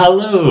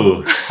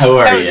 Hello, how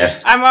are you?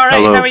 I'm all right.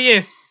 Hello. How are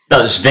you?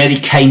 That was very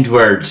kind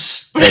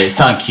words.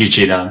 Thank you,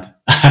 Jeanam.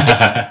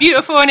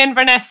 Beautiful in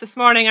Inverness this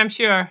morning, I'm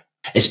sure.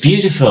 It's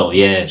beautiful,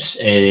 yes.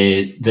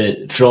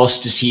 The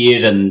frost is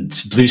here and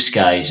blue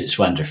skies. It's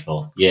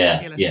wonderful. Yeah,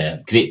 Fabulous. yeah.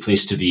 Great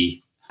place to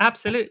be.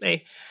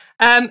 Absolutely.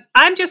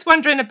 I'm just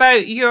wondering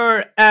about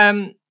your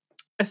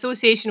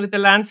association with the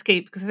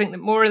landscape, because I think that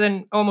more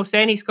than almost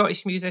any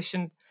Scottish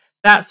musician,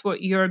 that's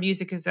what your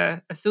music is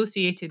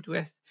associated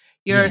with.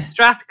 Your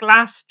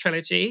Strathglass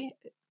trilogy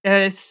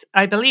is,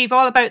 I believe,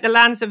 all about the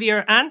lands of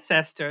your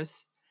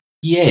ancestors.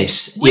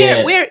 Yes.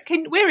 Where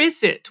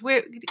is it?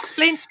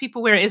 Explain to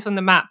people where it is on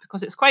the map,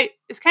 because it's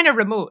kind of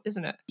remote,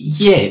 isn't it?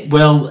 Yeah.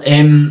 Well,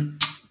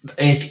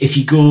 if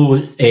you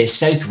go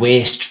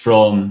southwest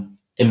from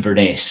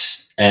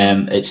Inverness,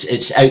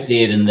 it's out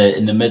there in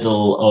the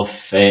middle of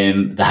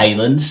the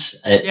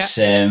Highlands. It's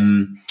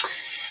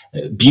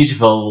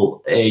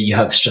beautiful. You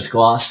have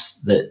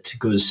Strathglass that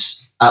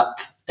goes up.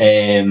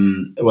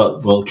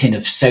 Well, kind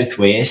of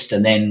southwest,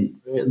 and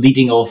then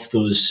leading off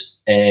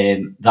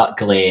that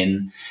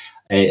glen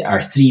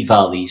are three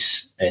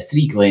valleys,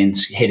 three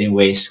glens heading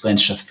west: Glen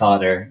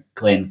Strathfather,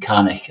 Glen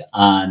Cannock,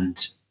 and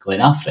Glen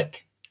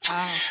Affric.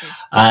 Okay.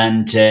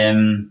 And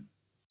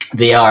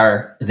they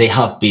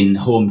have been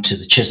home to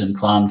the Chisholm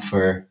clan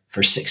for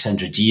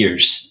 600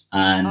 years,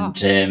 and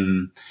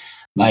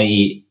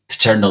my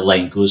paternal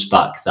line goes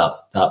back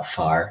that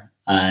far,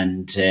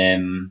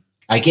 and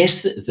I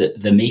guess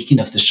the making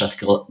of the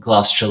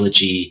Strathglass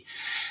trilogy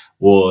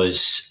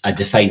was a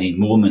defining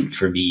moment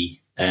for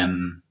me.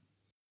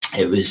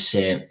 It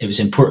was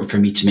important for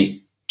me to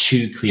make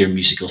two clear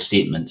musical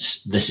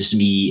statements. This is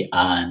me,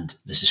 and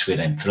this is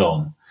where I'm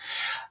from.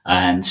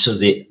 And so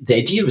the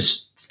idea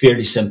was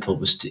fairly simple: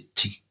 was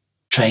to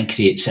try and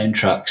create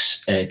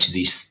soundtracks to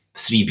these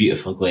three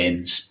beautiful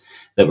glens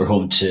that were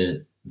home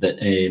to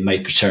my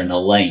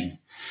paternal line,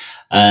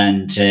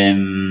 and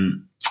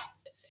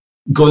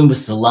going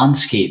with the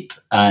landscape,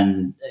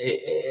 and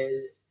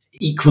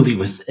equally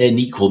in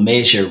equal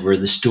measure were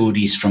the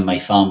stories from my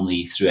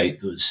family throughout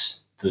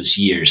those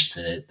years,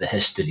 the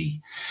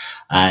history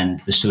and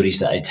the stories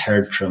that I'd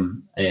heard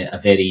from a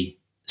very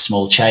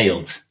small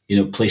child,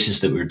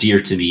 places that were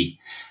dear to me,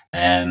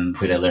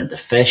 where I learned to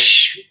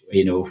fish,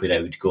 where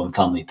I would go on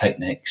family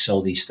picnics,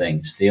 all these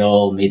things. They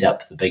all made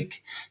up the big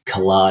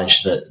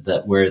collage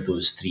that were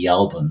those three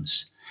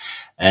albums.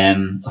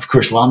 Of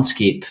course,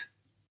 landscape,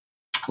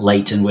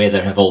 light and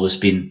weather have always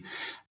been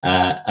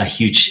a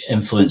huge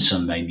influence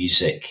on my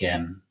music.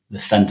 The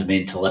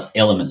fundamental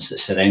elements that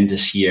surround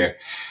us here,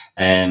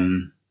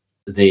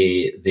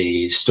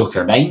 they stoke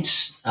our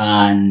minds,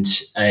 and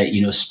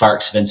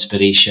sparks of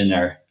inspiration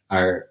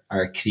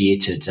are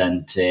created.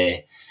 And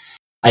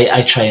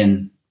I try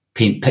and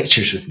paint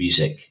pictures with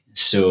music.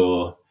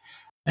 So,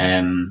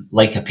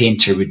 like a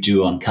painter would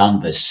do on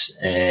canvas,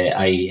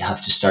 I have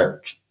to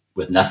start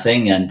with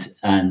nothing,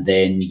 and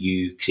then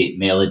you create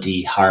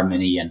melody,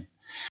 harmony,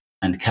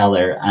 and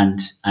colour,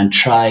 and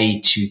try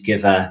to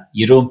give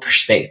your own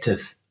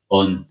perspective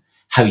on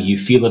how you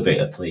feel about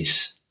a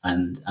place,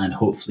 and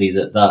hopefully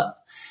that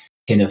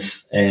kind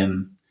of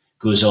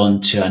goes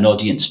on to an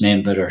audience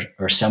member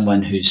or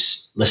someone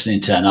who's listening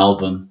to an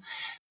album,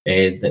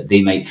 that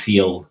they might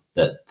feel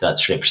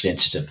that's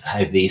representative of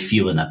how they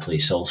feel in a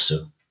place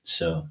also.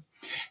 So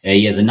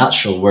the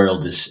natural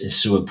world is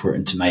so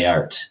important to my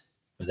art,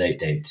 without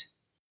doubt.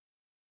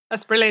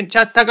 That's brilliant.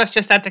 Douglas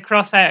just had to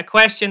cross out a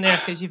question there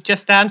because you've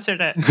just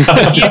answered it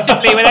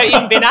beautifully without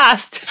even being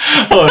asked.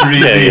 Oh,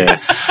 really? Yeah.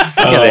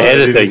 Get ahead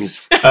of things.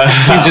 You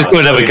just go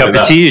and have a cup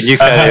of tea and you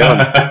carry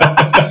on.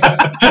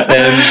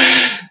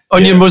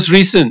 On your most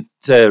recent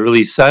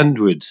release,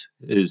 Sandwood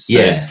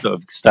sort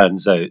of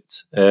stands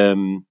out.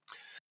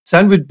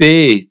 Sandwood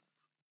Bay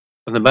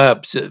on the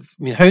maps. I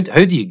mean, how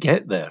do you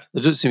get there?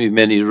 There don't seem to be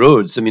many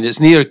roads. I mean, it's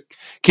near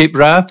Cape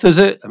Wrath, is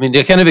it? I mean,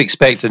 you kind of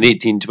expect an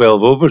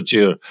 1812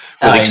 overture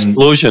with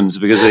explosions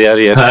because of the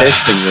RAF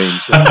testing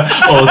range.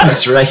 Oh,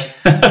 that's right.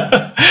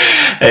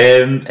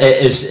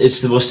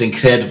 It's the most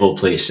incredible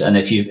place, and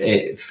if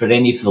you, for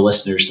any of the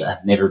listeners that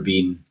have never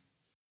been,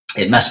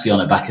 it must be on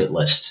a bucket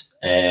list.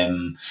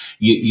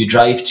 You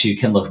drive to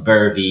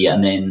Kinlochbervie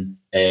and then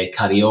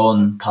carry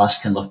on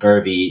past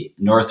Kinlochbervie,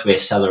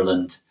 northwest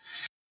Sutherland,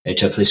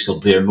 to a place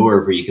called Blair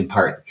Moor, where you can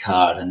park the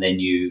car, and then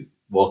you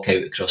walk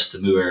out across the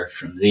moor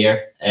from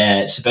there.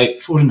 It's about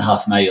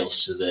 4.5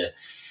 miles to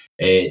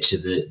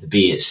the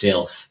bay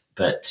itself,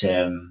 but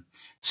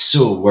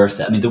so worth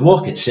it. I mean, the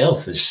walk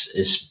itself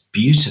is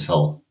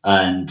beautiful,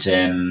 and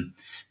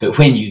but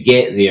when you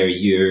get there,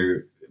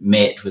 you're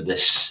met with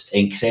this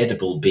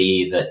incredible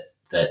bay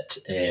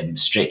that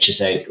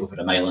stretches out over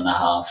 1.5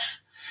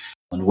 miles.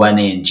 On one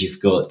end, you've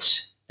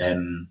got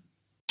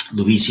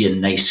Louisian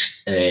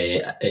gneiss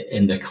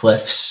in the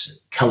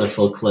cliffs,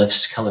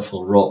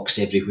 colourful rocks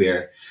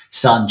everywhere,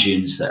 sand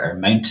dunes that are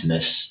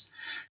mountainous.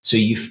 So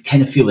you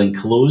kind of feel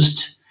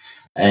enclosed.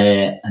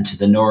 And to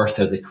the north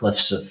are the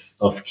cliffs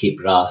of Cape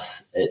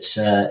Wrath. It's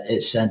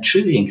a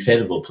truly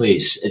incredible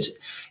place.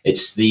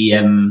 It's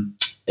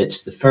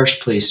the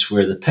first place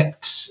where the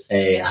Picts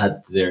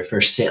had their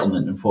first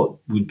settlement in what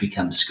would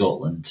become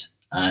Scotland,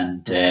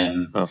 and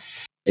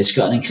it's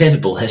got an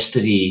incredible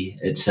history.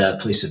 It's a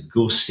place of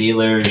ghost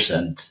sailors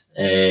and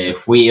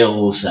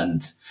whales,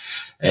 and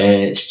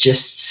it's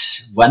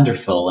just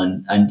wonderful.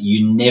 And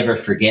you never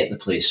forget the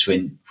place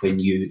when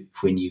you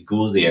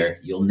go there.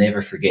 You'll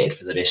never forget it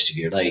for the rest of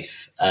your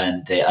life.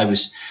 And I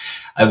was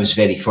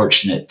very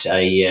fortunate.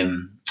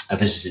 I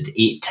visited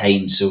 8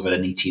 times over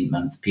an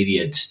 18-month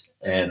period,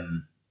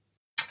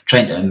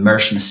 trying to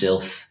immerse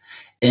myself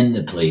in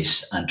the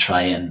place and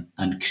try and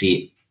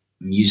create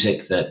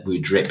music that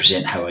would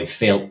represent how I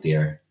felt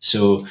there.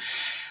 So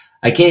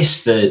I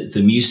guess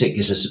the music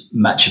is as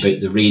much about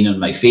the rain on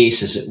my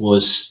face as it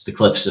was the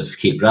cliffs of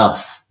Cape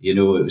Wrath. You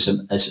know, it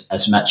was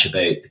as much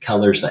about the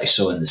colours that I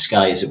saw in the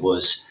sky as it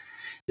was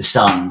the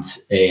sand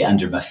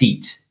under my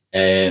feet.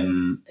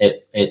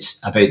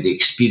 It's about the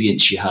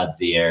experience you had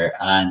there.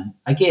 And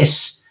I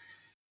guess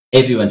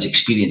everyone's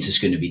experience is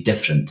going to be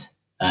different.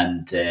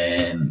 And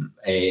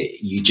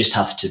you just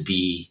have to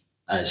be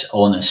as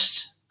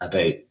honest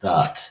about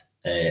that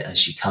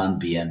as you can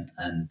be, and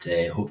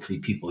hopefully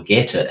people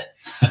get it.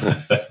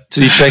 So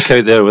you trek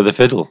out there with a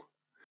fiddle?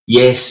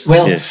 Yes.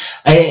 Well, yes.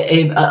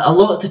 A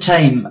lot of the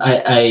time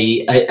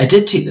I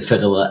did take the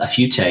fiddle a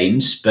few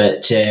times,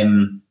 but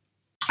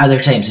other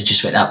times I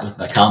just went up with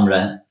my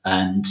camera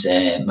and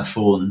my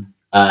phone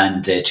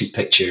and took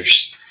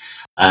pictures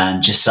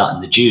and just sat in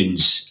the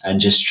dunes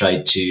and just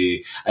tried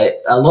to...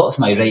 a lot of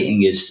my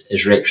writing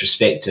is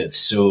retrospective,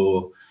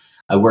 so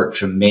I work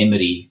from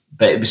memory.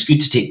 But it was good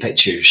to take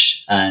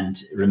pictures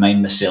and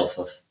remind myself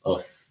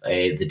of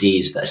the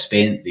days that I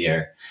spent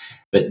there.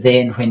 But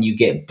then when you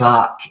get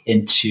back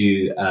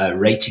into a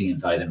writing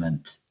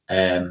environment,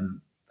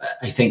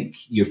 I think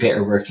you're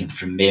better working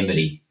from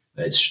memory.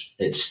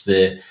 It's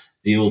the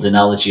old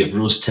analogy of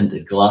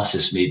rose-tinted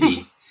glasses,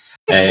 maybe,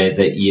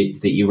 that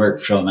you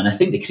work from. And I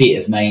think the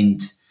creative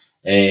mind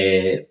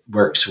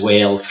works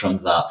well from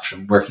that,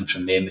 from working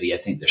from memory. I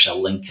think there's a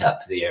link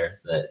up there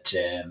that...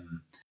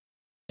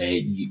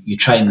 you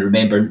try and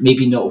remember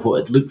maybe not what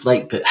it looked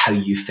like, but how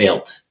you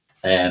felt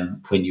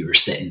when you were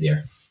sitting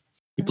there.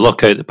 You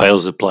block out the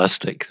piles of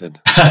plastic then.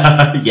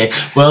 Yeah,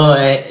 well,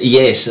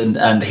 yes,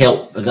 and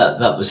help.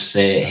 That was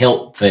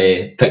help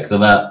pick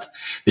them up.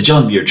 The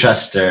John Muir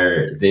Trust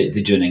they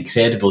do an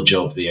incredible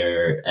job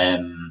there,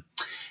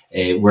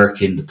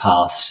 working the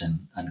paths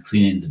and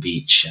cleaning the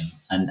beach,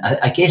 and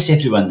I guess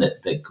everyone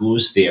that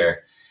goes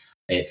there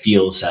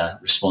feels a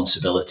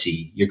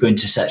responsibility. You're going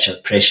to such a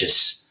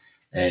precious,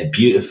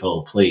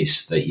 beautiful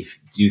place that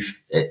you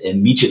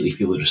immediately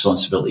feel the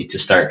responsibility to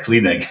start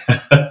cleaning.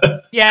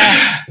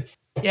 Yeah.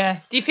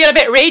 Do you feel a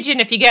bit raging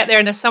if you get there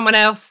and there's someone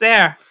else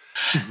there?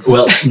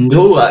 Well,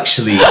 no,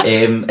 actually,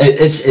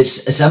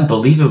 it's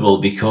unbelievable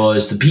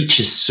because the beach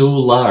is so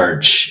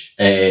large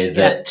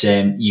that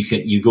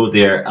you go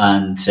there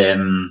and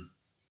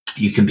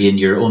you can be in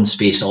your own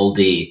space all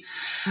day.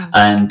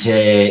 And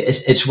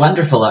it's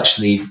wonderful,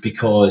 actually,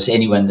 because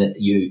anyone that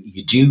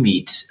you do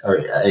meet, or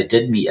I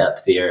did meet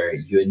up there,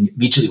 you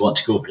immediately want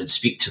to go over and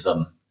speak to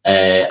them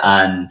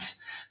and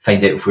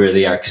find out where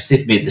they are, because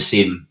they've made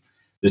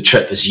the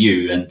trip as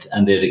you,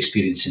 and they're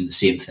experiencing the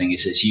same thing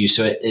as you.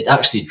 So it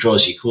actually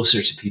draws you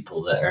closer to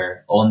people that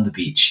are on the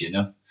beach, you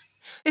know.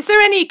 Is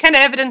there any kind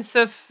of evidence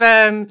of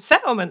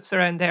settlements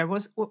around there?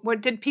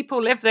 Did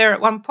people live there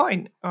at one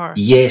point? Or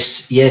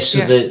yes.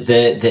 So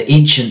the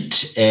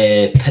ancient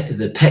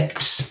the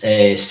Picts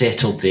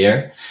settled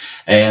there.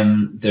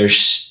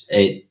 There's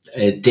a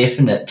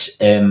definite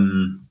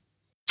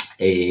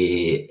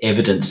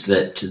evidence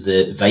that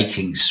the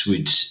Vikings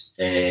would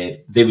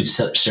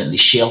certainly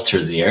shelter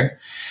there.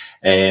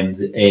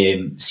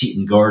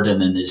 Seaton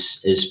Gordon in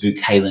his book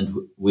Highland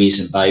Ways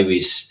and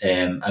Byways.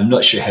 I'm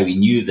not sure how he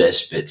knew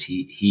this, but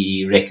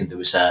he reckoned there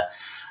was a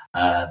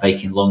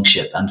Viking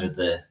longship under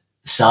the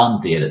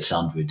sand there at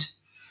Sandwood.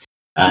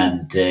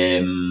 And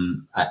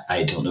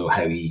I don't know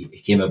how he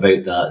came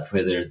about that,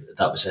 whether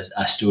that was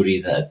a story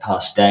that had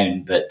passed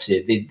down, but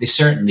they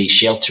certainly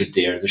sheltered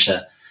there. There's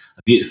a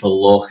beautiful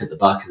loch at the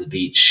back of the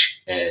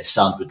beach,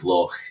 Sandwood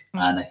Loch,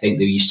 and I think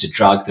they used to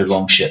drag their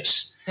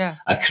longships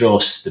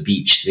across the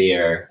beach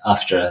there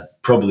after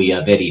probably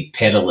a very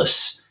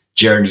perilous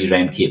journey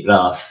around Cape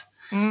Wrath,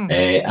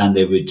 and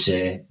they would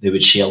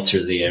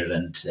shelter there,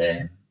 and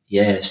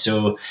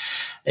so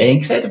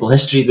incredible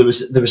history. There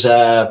was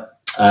a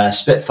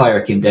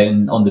Spitfire came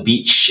down on the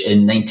beach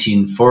in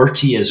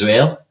 1940 as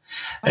well,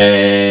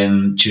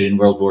 during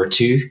World War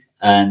II.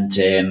 And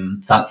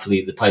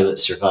thankfully the pilot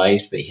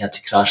survived, but he had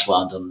to crash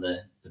land on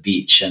the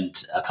beach. And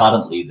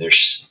apparently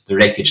there's the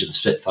wreckage of the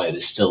Spitfire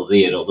is still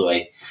there, although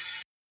I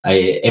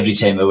every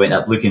time I went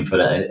up looking for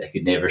it, I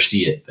could never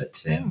see it.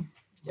 But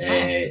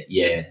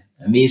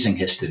amazing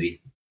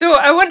history. So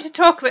I want to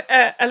talk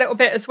a little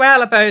bit as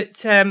well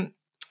about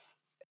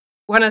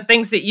one of the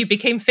things that you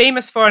became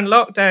famous for in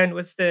lockdown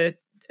was the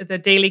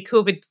daily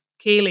COVID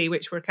Ceilidh,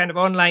 which were kind of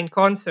online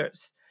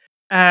concerts.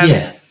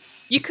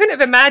 You couldn't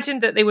have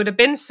imagined that they would have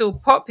been so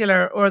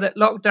popular, or that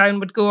lockdown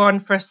would go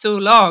on for so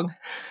long.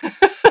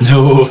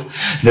 No,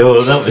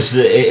 that was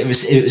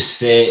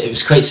it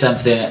was quite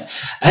something.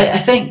 I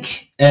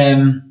think.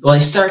 I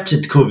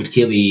started COVID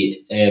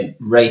Ceilidh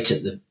right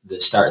at the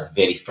start of the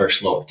very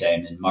first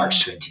lockdown in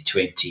March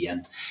 2020,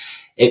 and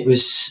it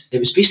was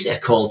basically a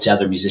call to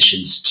other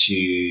musicians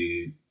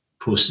to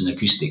post an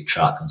acoustic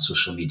track on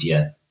social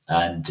media,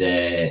 and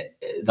that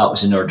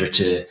was in order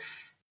to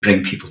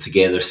bring people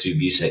together through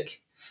music.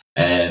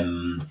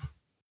 To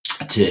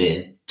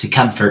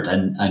comfort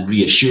and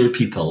reassure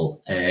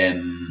people,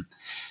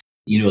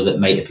 that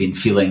might have been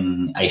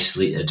feeling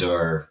isolated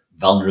or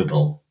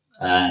vulnerable.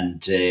 And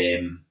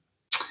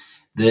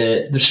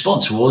the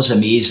response was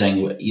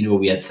amazing.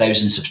 We had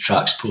thousands of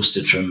tracks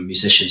posted from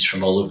musicians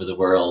from all over the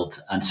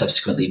world, and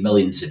subsequently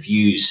millions of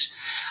views.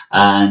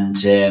 And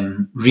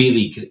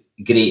really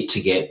great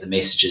to get the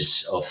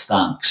messages of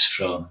thanks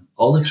from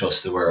all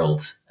across the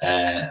world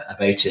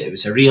about it. It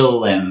was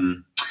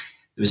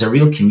a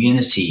real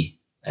community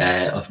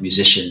of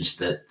musicians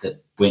that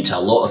went to a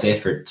lot of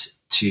effort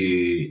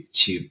to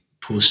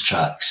post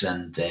tracks,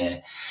 and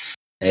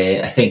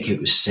I think it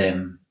was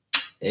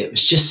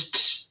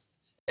just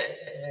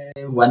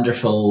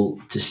wonderful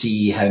to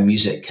see how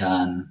music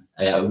can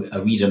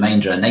a wee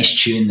reminder, a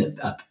nice tune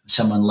that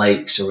someone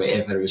likes or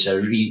whatever. It was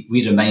a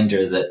wee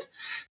reminder that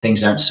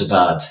things aren't so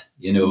bad,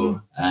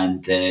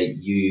 and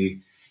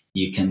you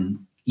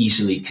can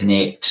easily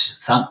connect.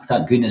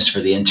 Thank goodness for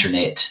the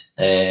internet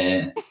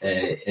in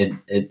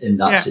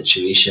that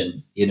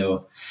situation,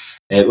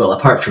 well,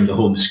 apart from the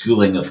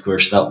homeschooling, of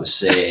course, that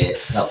was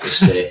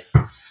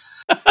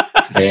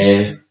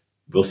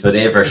we'll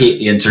forever hate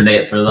the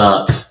internet for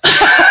that.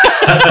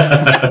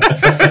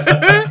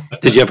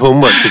 Did you have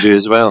homework to do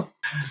as well?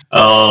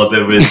 Oh,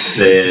 there was.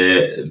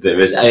 The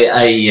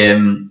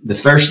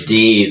first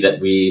day that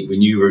we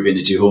knew we were going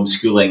to do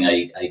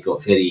homeschooling, I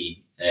got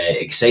very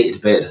excited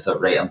about it. I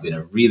thought, right, I'm going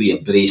to really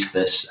embrace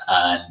this.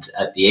 And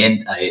at the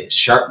end, I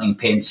sharpening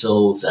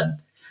pencils and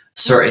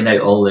sorting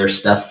out all their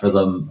stuff for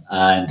them.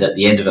 And at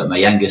the end of it, my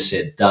youngest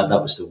said, "Dad,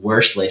 that was the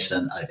worst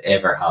lesson I've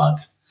ever had."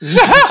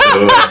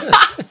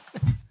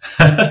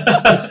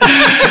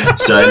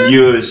 So I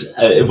knew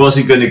it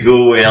wasn't going to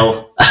go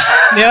well.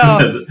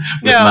 With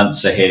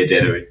months ahead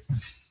anyway.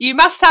 You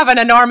must have an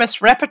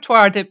enormous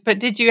repertoire, but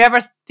did you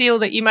ever feel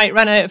that you might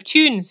run out of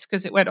tunes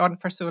because it went on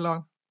for so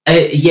long?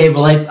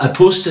 Well, I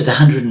posted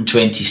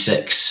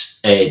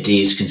 126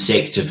 days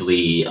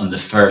consecutively on the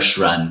first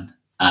run,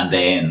 and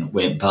then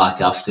went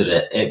back after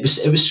it. It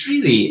was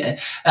really,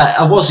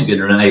 I wasn't going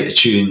to run out of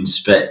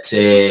tunes, but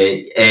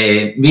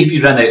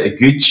maybe run out of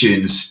good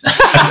tunes.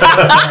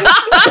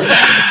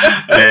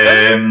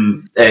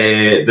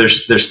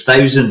 There's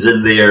thousands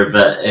in there,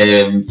 but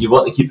you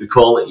want to keep the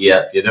quality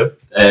up,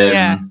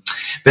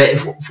 But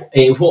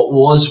what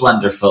was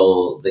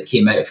wonderful that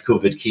came out of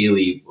COVID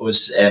Ceilidh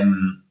was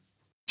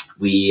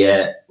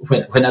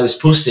when I was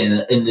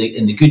posting in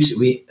the good,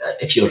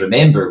 if you'll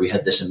remember, we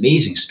had this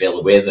amazing spell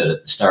of weather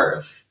at the start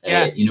of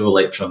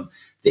like from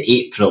the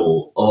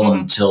April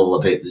on till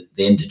about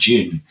the end of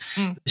June.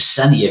 It was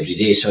sunny every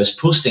day, so I was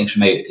posting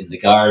from out in the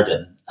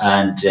garden,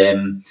 and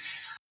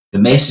the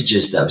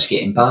messages that I was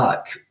getting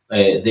back,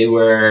 they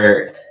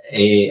were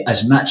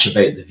as much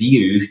about the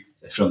view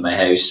from my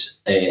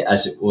house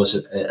as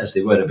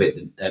they were about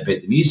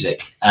the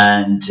music,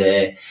 and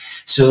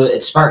so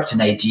it sparked an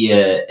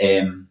idea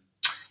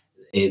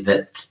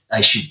that I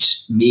should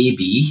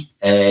maybe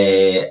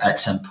at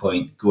some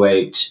point go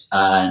out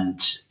and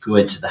go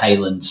into the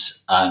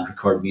Highlands and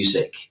record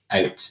music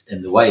out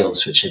in the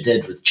wilds, which I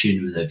did with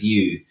Tune with a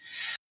View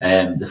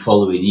the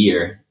following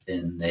year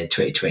in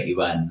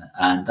 2021,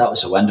 and that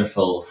was a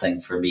wonderful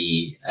thing for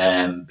me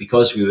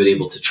because we were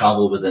able to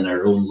travel within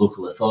our own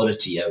local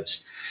authority.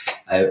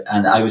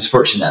 And I was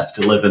fortunate enough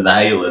to live in the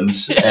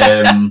Highlands.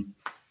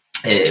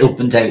 It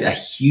opened out a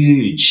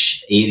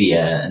huge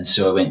area, and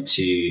so I went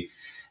to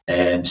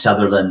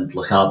Sutherland,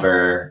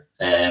 Lochaber,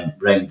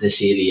 around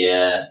this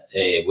area,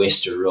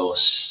 Wester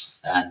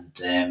Ross, and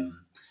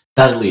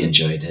thoroughly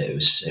enjoyed it.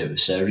 It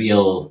was a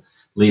real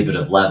labour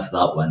of love,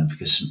 that one,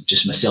 because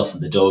just myself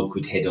and the dog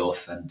would head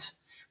off and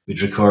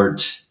we'd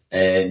record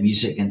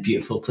music in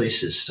beautiful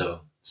places.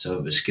 So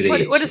it was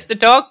great. What does the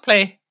dog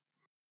play?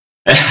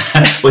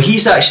 Well,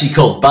 he's actually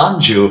called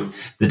Banjo,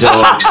 the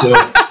dog.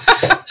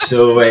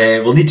 So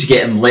we'll need to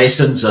get him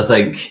lessons, I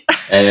think.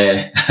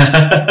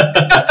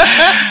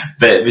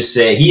 But it was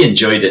he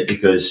enjoyed it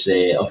because,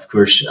 of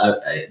course,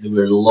 there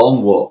were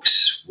long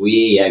walks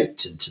way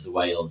out into the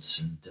wilds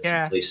and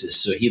different places.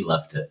 So he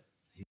loved it.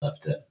 He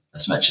loved it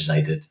as much as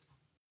I did.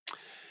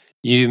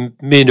 You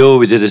may know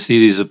we did a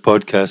series of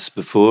podcasts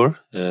before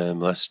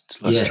last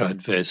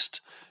Tradfest,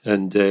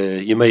 and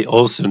you might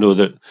also know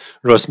that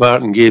Ross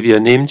Martin gave you a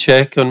name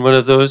check on one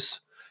of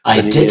those.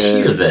 I did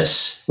hear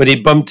this. When he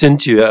bumped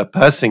into you at a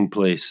passing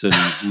place in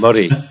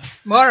Murray.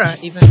 Mora,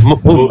 even.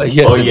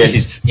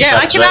 Yes. Yeah,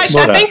 that's I right.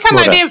 think I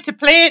might be able to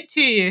play it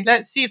to you.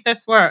 Let's see if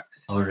this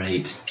works. All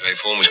right. Drive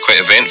home was quite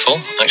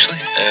eventful, actually.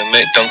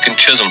 Met Duncan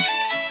Chisholm.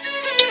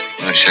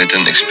 Actually, I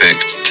didn't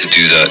expect to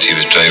do that. He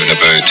was driving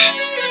about.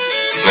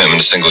 Met him in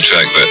a single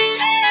track, but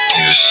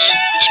he was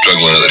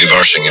struggling at the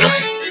reversing, you know.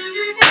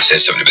 He said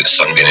something about the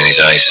sun being in his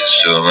eyes,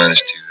 so I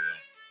managed to...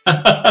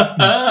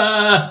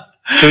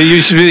 So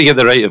you should really get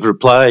the right of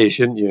reply,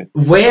 shouldn't you?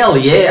 Well,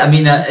 yeah. I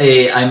mean,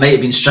 I might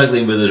have been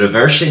struggling with the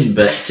reversing,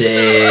 but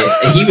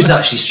he was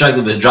actually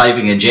struggling with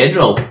driving in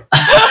general.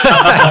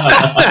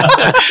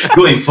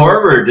 Going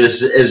forward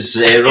is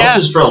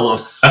Ross's problem.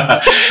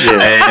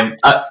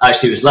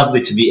 Actually, it was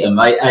lovely to meet him.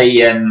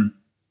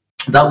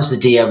 That was the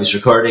day I was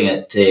recording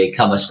at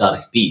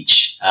Camastarak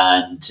Beach,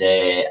 and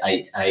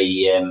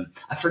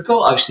I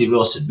forgot actually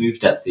Ross had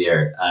moved up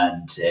there,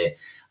 and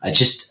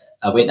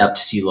I went up to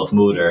see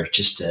Lochmotor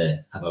just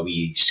to have a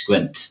wee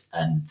squint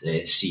and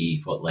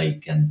see what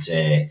like, and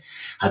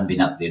hadn't been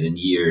up there in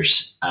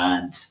years,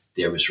 and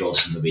there was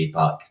Ross on the way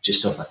back,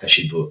 just off a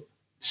fishing boat.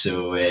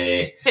 So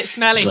bit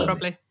smelly,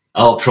 probably.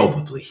 Oh,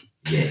 probably,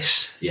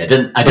 yes. Yeah, I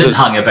didn't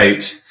hang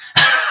about.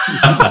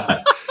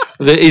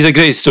 He's a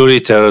great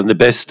storyteller, and the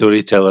best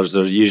storytellers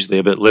are usually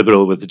a bit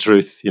liberal with the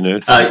truth, you know.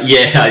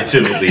 I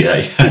totally.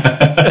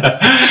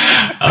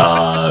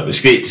 It was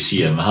great to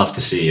see him. I have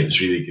to say, it was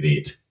really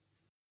great.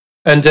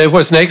 And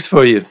what's next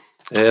for you?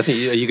 I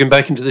think are you going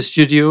back into the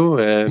studio?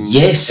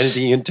 Yes.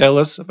 Anything you can tell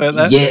us about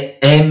that?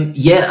 I'm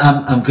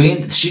going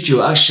into the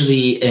studio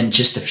actually in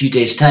just a few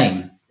days'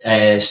 time.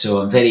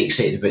 So I'm very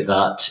excited about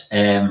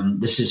that.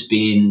 This has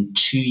been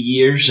 2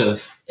 years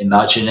of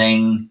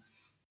imagining,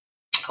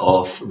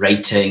 of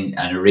writing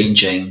and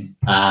arranging,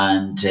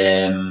 and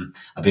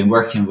I've been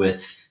working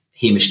with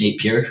Hamish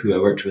Napier, who I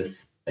worked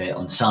with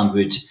on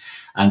Sandwood,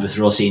 and with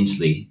Ross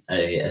Ainsley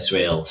as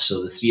well.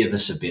 So the three of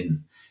us have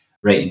been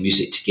writing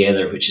music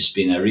together, which has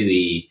been a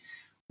really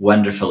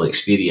wonderful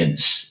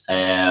experience.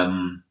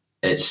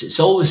 It's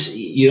always,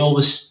 you're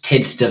always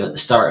tentative at the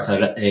start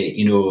of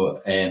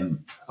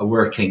a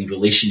working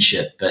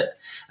relationship, but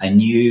I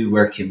knew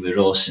working with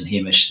Ross and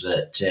Hamish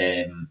that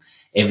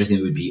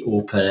everything would be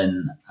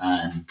open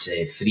and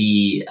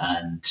free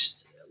and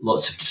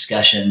lots of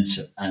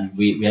discussions, and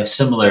we have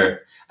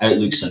similar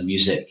outlooks on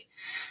music,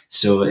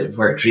 so it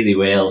worked really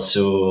well.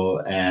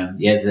 So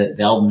the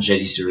album's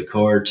ready to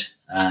record,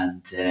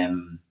 and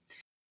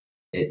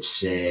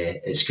it's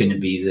going to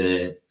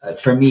be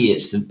for me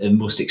it's the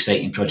most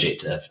exciting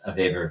project I've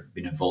ever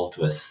been involved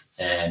with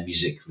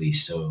musically.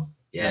 So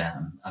yeah,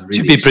 I'm really.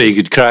 Should be pretty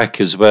good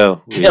crack as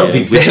well. We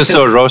just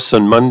saw Ross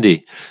on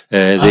Monday.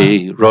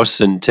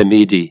 Ross and Tim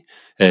Eadie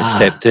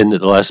stepped in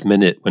at the last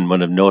minute when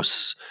one of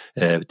Nos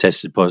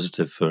tested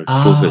positive for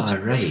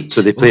COVID. Right.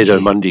 So they played our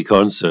Monday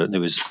concert, and it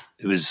was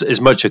as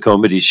much a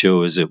comedy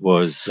show as it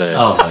was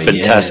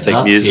fantastic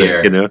music.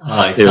 Pair. You know,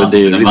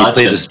 they really imagine.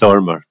 played a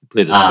stormer.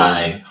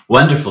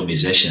 Wonderful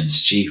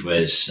musicians. Gee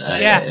whiz.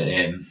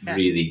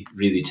 Really,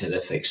 really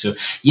terrific. So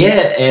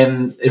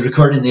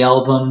recording the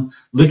album,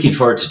 looking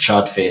forward to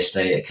Tradfest.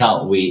 I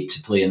can't wait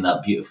to play in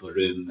that beautiful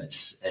room.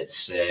 It's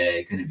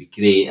going to be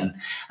great,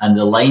 and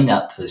the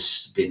lineup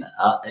has been.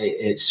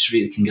 It's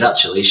really,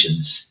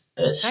 congratulations.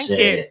 It's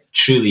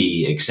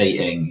truly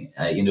exciting,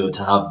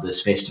 to have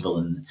this festival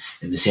in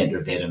the centre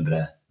of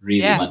Edinburgh.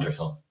 Really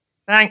wonderful.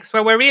 Thanks.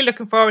 Well, we're really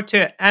looking forward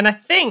to it, and I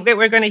think that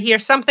we're going to hear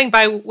something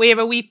by way of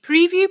a wee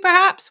preview,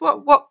 perhaps.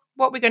 What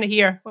we're going to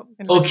hear?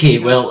 Okay,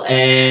 well,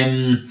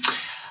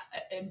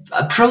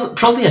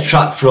 probably a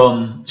track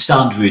from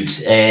Sandwood,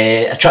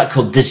 a track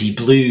called Dizzy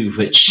Blue,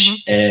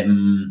 which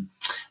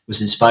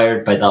was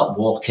inspired by that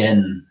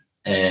walk-in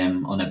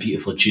on a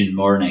beautiful June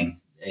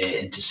morning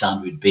into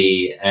Sandwood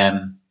Bay.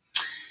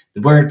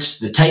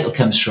 The title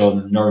comes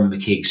from Norman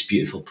McCaig's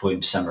beautiful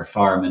poem Summer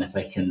Farm, and if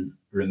I can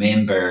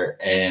remember,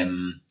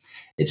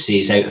 it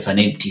says, "Out of an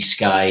empty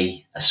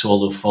sky, a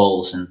swallow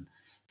falls, and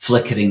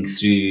flickering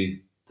through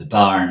the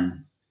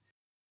barn,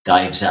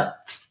 dives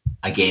up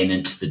again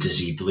into the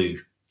dizzy blue."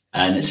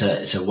 And it's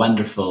a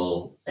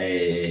wonderful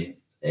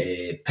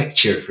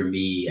picture for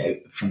me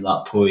from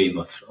that poem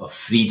of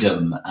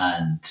freedom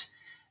and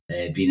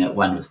being at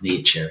one with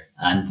nature.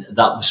 And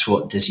that was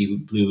what Dizzy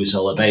Blue was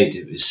all about.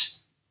 It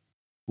was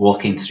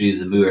walking through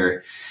the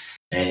moor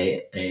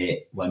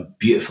one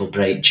beautiful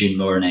bright June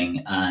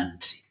morning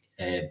and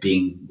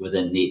being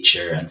within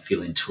nature and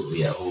feeling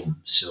totally at home.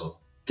 So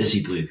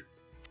Dizzy Blue.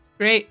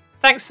 Great.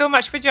 Thanks so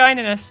much for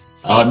joining us.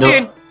 See you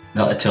soon.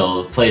 Not at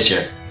all.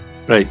 Pleasure.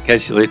 Right,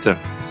 catch you later.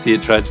 See you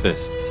at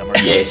Tradfest.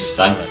 Yes,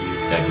 thank you,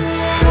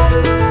 Douglas.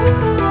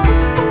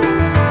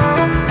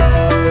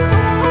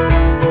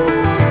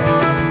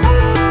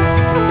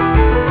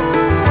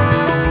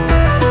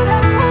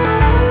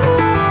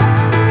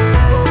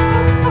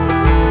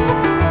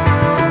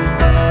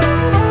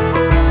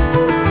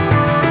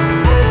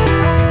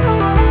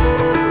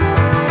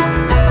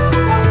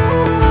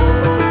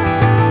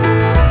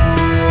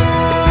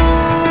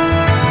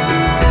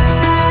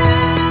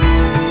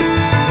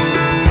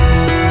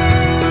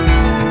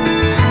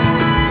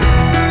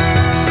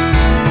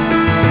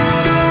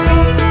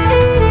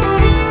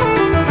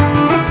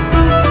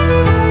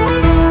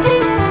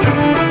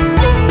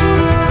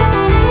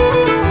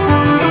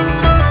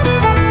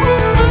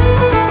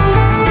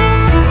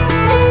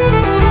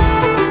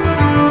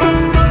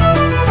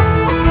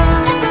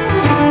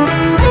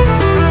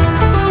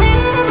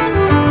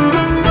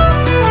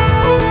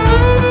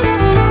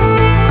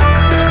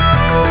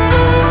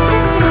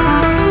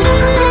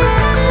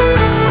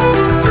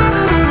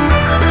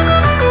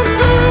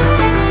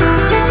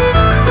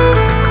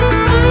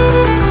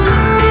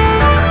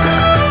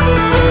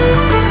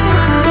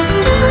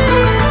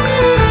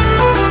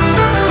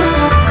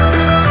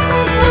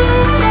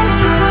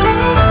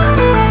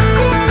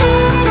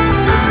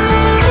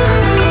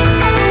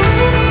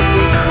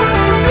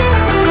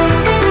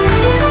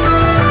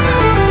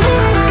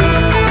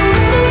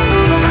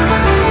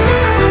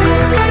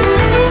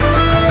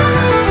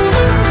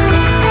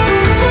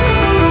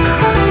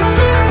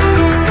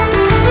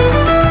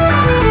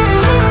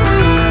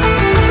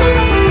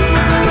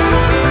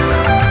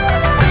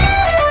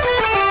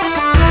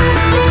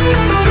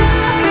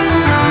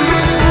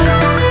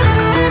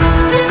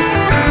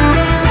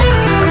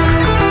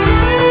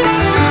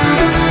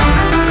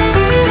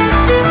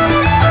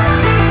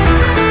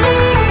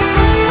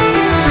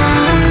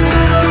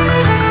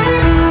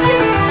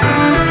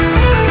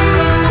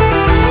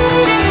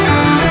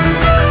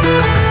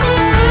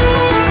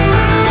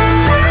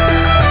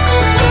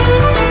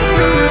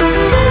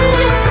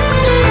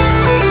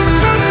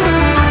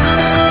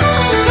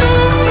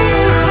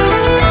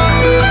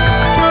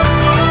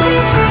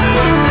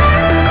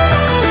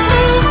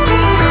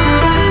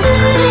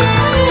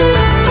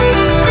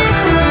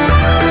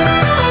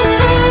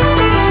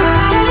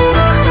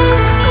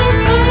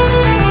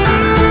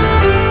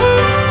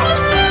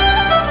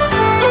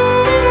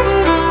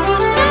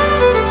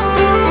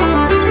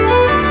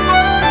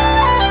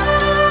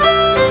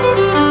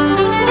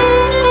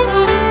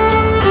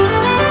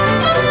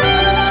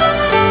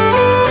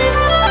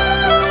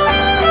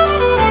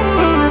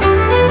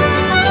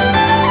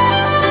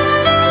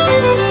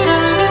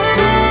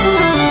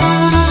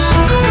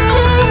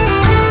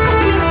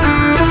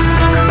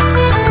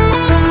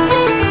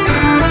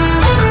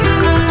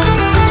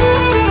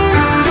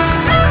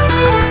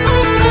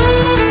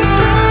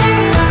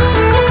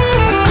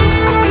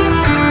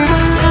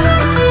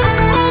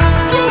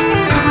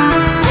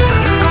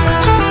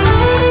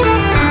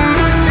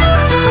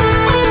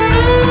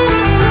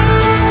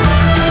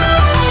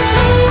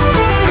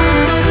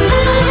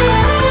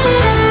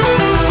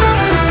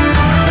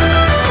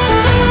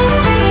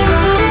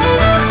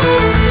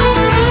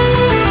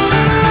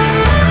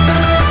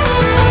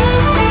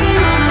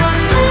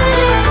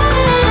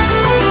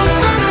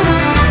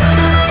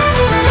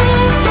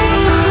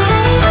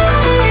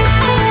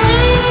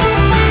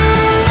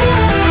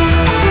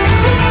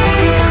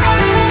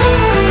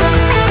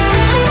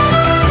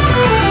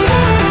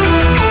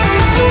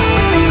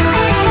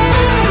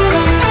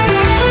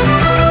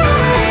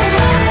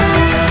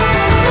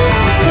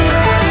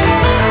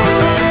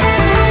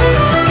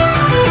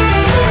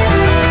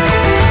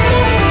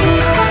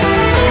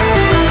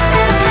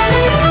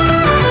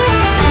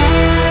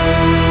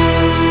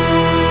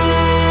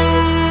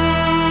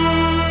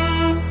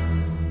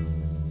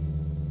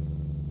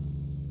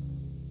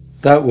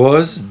 That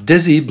was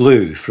Dizzy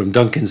Blue from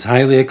Duncan's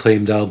highly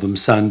acclaimed album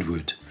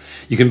Sandwood.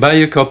 You can buy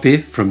your copy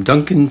from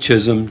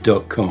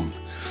duncanchisholm.com.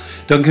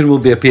 Duncan will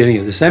be appearing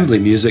at the Assembly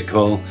Music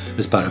Hall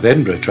as part of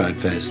Edinburgh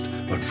Tradfest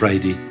on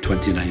Friday,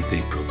 29th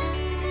April.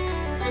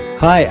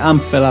 Hi, I'm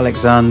Phil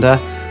Alexander.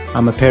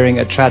 I'm appearing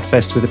at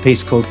Tradfest with a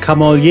piece called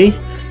Come All Ye,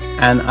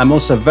 and I'm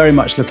also very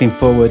much looking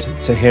forward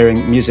to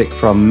hearing music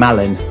from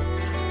Malin.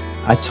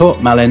 I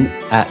taught Malin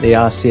at the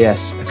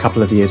RCS a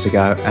couple of years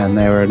ago, and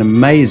they were an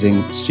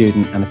amazing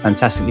student and a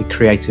fantastically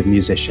creative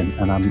musician,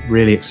 and I'm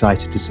really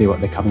excited to see what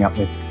they're coming up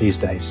with these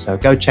days. So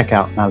go check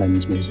out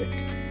Malin's music.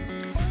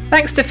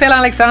 Thanks to Phil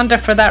Alexander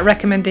for that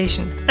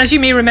recommendation. As you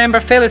may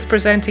remember, Phil is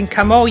presenting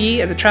Come All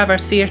Ye at the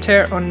Traverse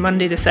Theatre on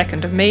Monday the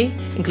 2nd of May,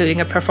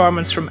 including a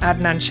performance from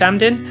Adnan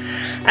Shamdin.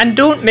 And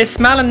don't miss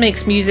Malin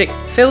Makes Music,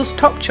 Phil's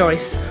Top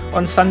Choice,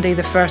 on Sunday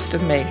the 1st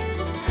of May.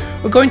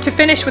 We're going to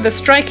finish with a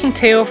striking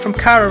tale from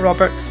Cara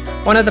Roberts,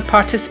 one of the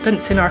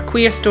participants in our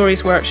Queer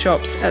Stories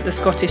workshops at the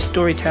Scottish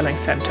Storytelling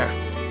Centre.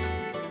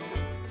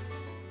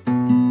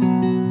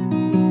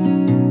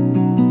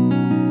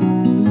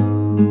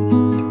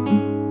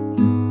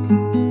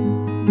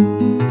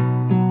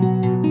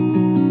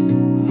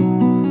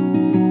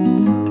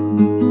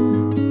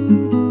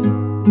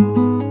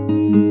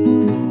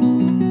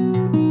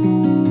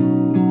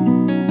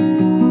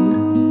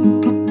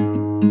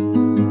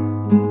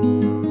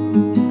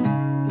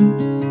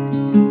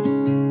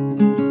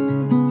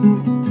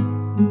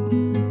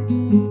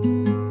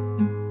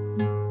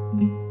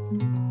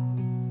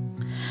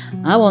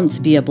 I want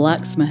to be a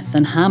blacksmith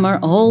and hammer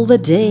all the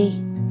day.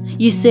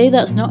 You say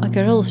that's not a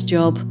girl's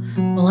job.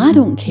 Well, I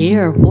don't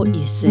care what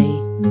you say.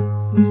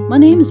 My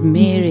name's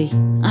Mary,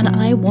 and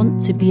I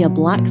want to be a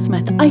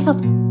blacksmith. I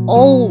have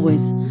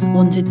always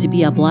wanted to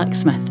be a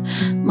blacksmith.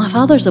 My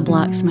father's a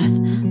blacksmith,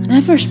 and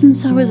ever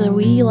since I was a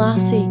wee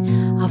lassie,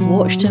 I've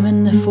watched him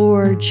in the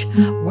forge,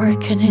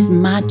 working his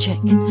magic,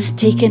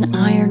 taking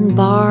iron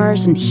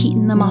bars and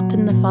heating them up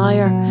in the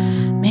fire,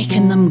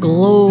 making them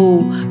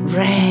glow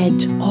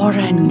red,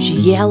 orange,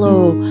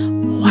 yellow,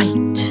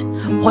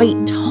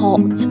 white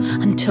hot,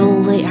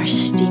 until they are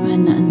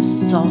steaming and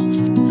soft,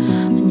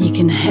 and you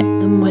can hit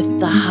them with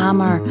the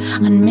hammer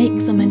and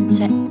make them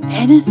into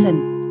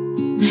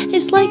anything.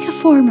 It's like a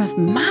form of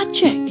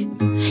magic.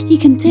 You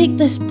can take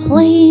this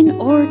plain,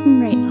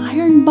 ordinary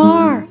iron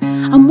bar,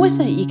 and with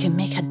it you can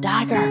make a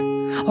dagger,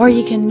 or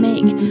you can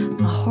make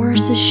a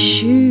horse's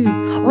shoe,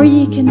 or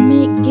you can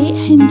make gate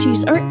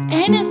hinges, or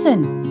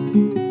anything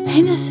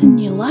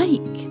you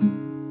like.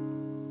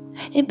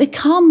 It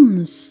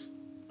becomes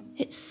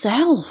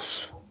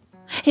itself.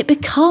 It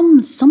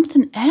becomes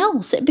something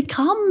else. It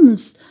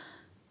becomes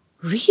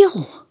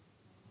real.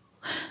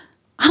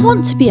 I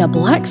want to be a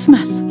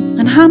blacksmith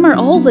and hammer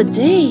all the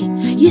day.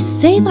 You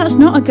say that's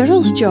not a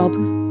girl's job.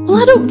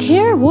 Well, I don't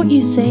care what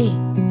you say.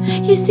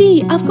 You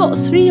see, I've got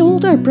 3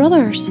 older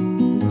brothers,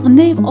 and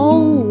they've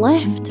all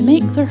left to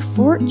make their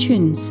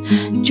fortunes.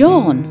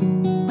 John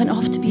went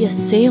off to be a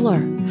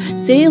sailor,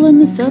 sailing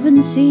the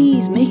 7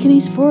 seas, making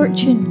his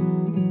fortune.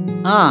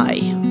 I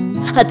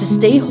had to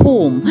stay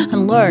home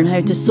and learn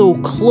how to sew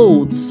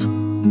clothes.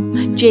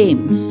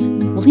 James,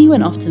 well, he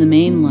went off to the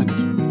mainland.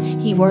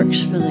 He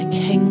works for the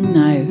king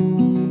now.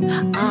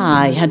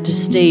 I had to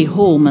stay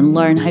home and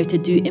learn how to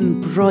do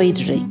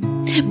embroidery,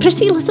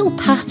 pretty little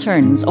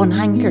patterns on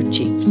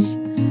handkerchiefs.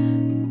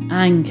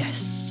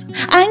 Angus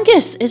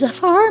is a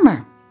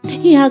farmer.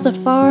 He has a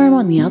farm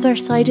on the other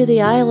side of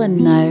the island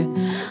now,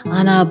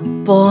 and a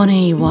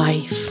bonny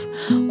wife.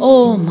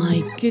 Oh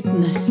my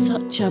goodness,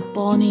 such a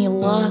bonny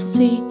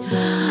lassie.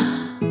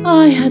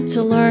 I had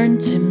to learn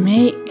to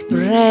make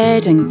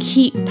bread and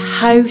keep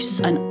house,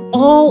 and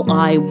all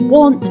I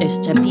want is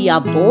to be a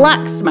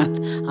blacksmith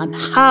and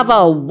have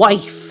a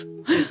wife.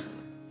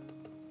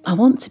 I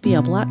want to be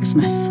a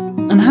blacksmith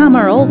and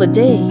hammer all the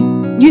day.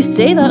 You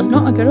say that's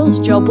not a girl's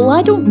job. Well,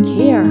 I don't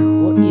care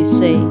what you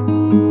say.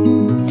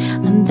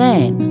 And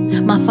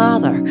then my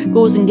father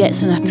goes and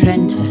gets an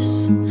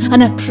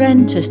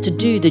apprentice to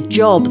do the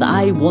job that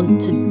I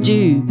want to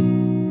do.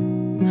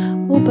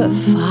 Oh, but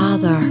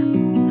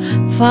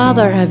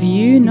Father, have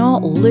you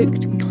not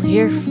looked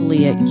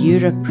carefully at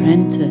your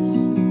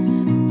apprentice?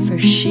 For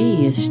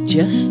she is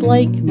just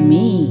like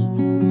me.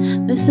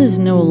 This is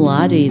no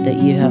laddie that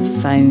you have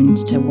found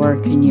to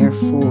work in your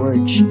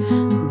forge.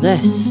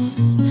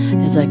 This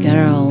is a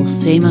girl,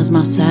 same as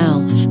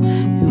myself,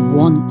 who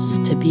wants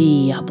to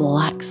be a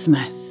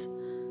blacksmith.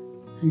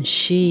 And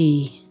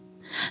she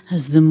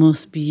has the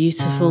most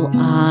beautiful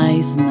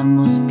eyes and the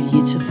most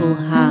beautiful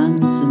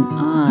hands, and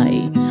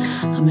I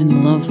am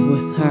in love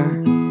with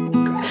her.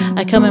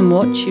 I come and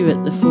watch you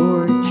at the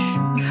forge,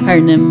 her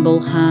nimble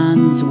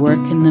hands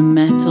working the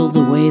metal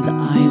the way that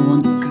I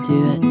want to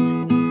do it.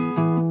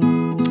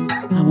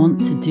 I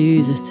want to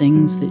do the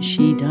things that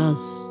she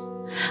does,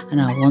 and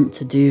I want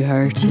to do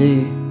her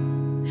too.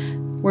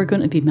 We're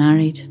going to be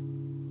married.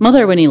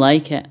 Mother wouldn't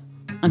like it.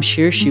 I'm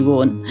sure she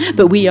won't.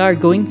 But we are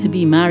going to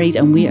be married,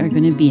 and we are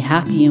going to be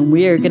happy, and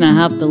we are going to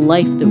have the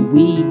life that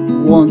we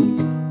want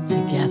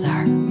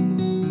together.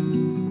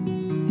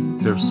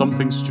 There's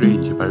something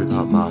strange about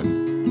that man.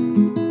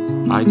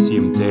 I'd see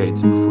him dead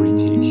before he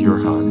takes your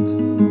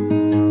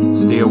hand.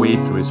 Stay away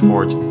from his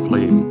forge and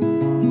flame.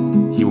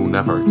 He will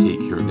never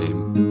take your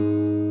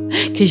name.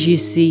 'Cause you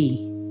see,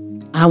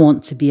 I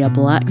want to be a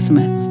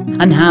blacksmith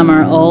and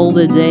hammer all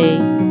the day.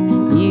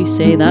 You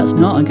say that's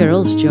not a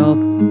girl's job.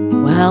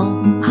 Well,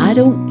 I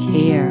don't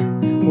care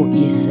what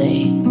you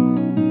say.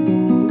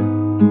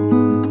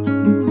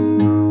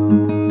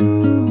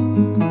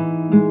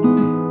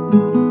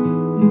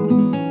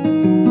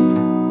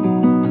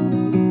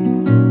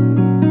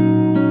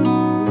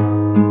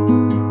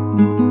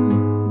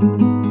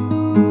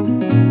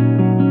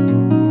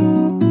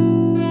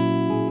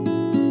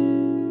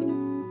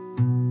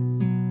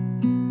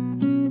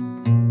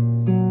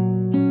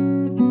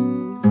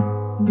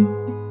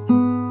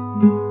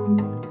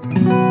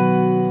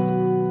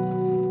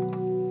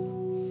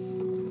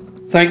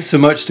 Thanks so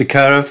much to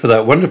Cara for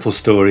that wonderful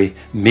story,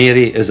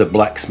 Mary is a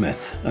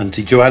Blacksmith, and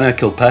to Joanna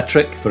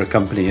Kilpatrick for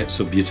accompanying it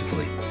so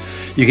beautifully.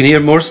 You can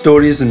hear more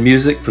stories and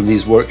music from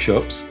these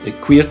workshops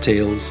at Queer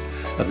Tales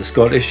at the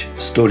Scottish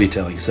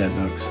Storytelling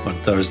Centre on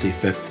Thursday,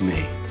 5th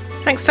May.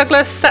 Thanks,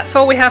 Douglas. That's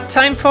all we have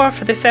time for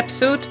this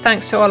episode.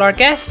 Thanks to all our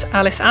guests,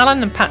 Alice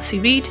Allen and Patsy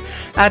Reid,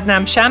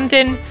 Adnam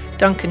Shamdin,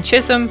 Duncan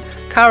Chisholm,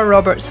 Cara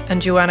Roberts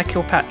and Joanna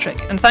Kilpatrick.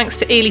 And thanks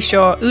to Ailey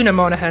Shaw, Una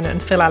Monaghan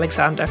and Phil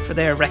Alexander for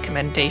their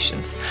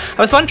recommendations.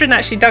 I was wondering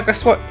actually,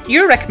 Douglas, what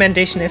your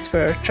recommendation is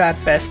for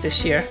Tradfest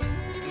this year?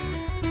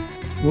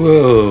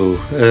 Whoa,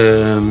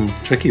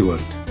 tricky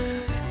one.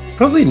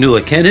 Probably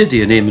Nuala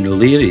Kennedy and Eamon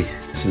O'Leary,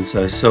 since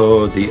I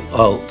saw the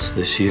Alt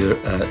this year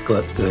at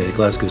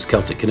Glasgow's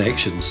Celtic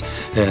Connections,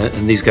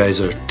 and these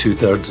guys are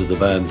 2/3 of the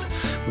band.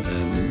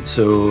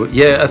 So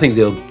yeah, I think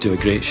they'll do a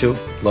great show.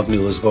 Love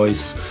Nuala's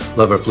voice,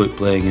 love her flute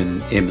playing,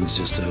 and Eamon's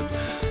just a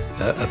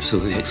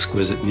absolutely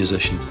exquisite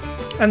musician.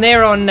 And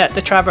they're on at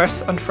the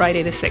Traverse on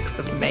Friday the 6th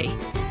of May.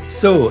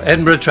 So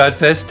Edinburgh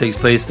Tradfest takes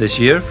place this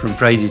year from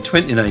Friday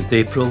 29th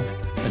April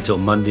until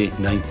Monday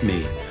 9th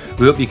May.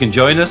 We hope you can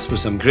join us for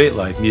some great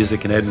live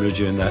music in Edinburgh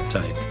during that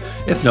time.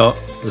 If not,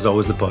 there's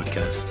always the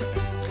podcast.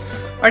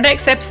 Our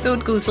next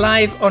episode goes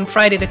live on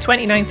Friday the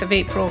 29th of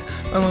April,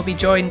 when we'll be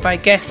joined by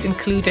guests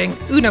including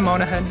Una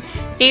Monaghan,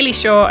 Ailey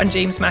Shaw and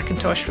James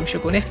McIntosh from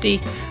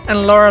Shogonifty, and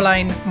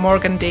Laureline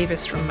Morgan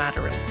Davis from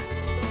Madarin.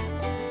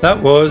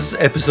 That was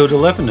episode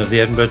 11 of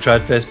the Edinburgh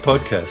Tradfest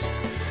podcast.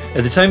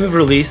 At the time of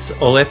release,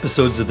 all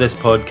episodes of this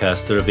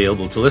podcast are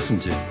available to listen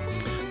to.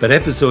 But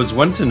episodes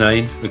 1 to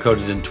 9,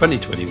 recorded in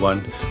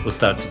 2021, will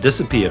start to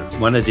disappear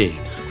one a day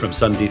from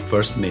Sunday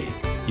 1st May.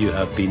 You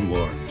have been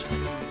warned.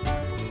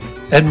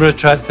 Edinburgh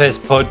Tradfest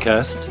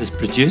podcast is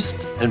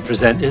produced and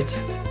presented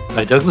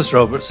by Douglas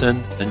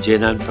Robertson and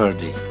Jane Ann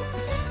Purdy,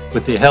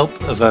 with the help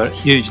of our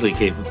hugely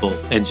capable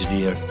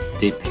engineer,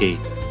 Dave Kay.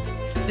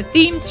 The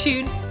theme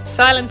tune,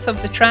 Silence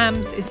of the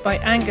Trams, is by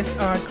Angus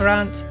R.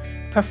 Grant,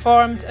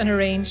 performed and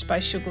arranged by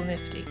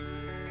Shogonifty.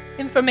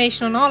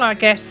 Information on all our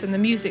guests and the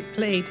music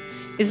played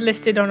is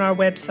listed on our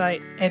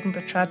website,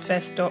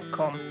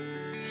 edinburghtradfest.com.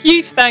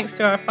 Huge thanks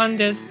to our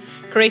funders,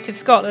 Creative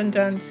Scotland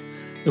and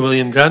the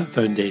William Grant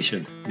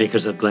Foundation,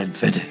 makers of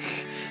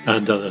Glenfiddich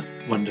and other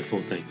wonderful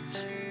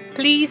things.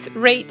 Please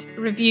rate,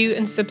 review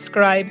and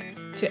subscribe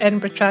to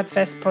Edinburgh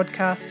Tradfest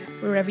podcast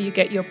wherever you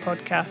get your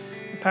podcasts.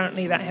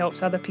 Apparently that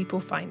helps other people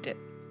find it.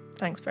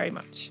 Thanks very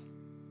much.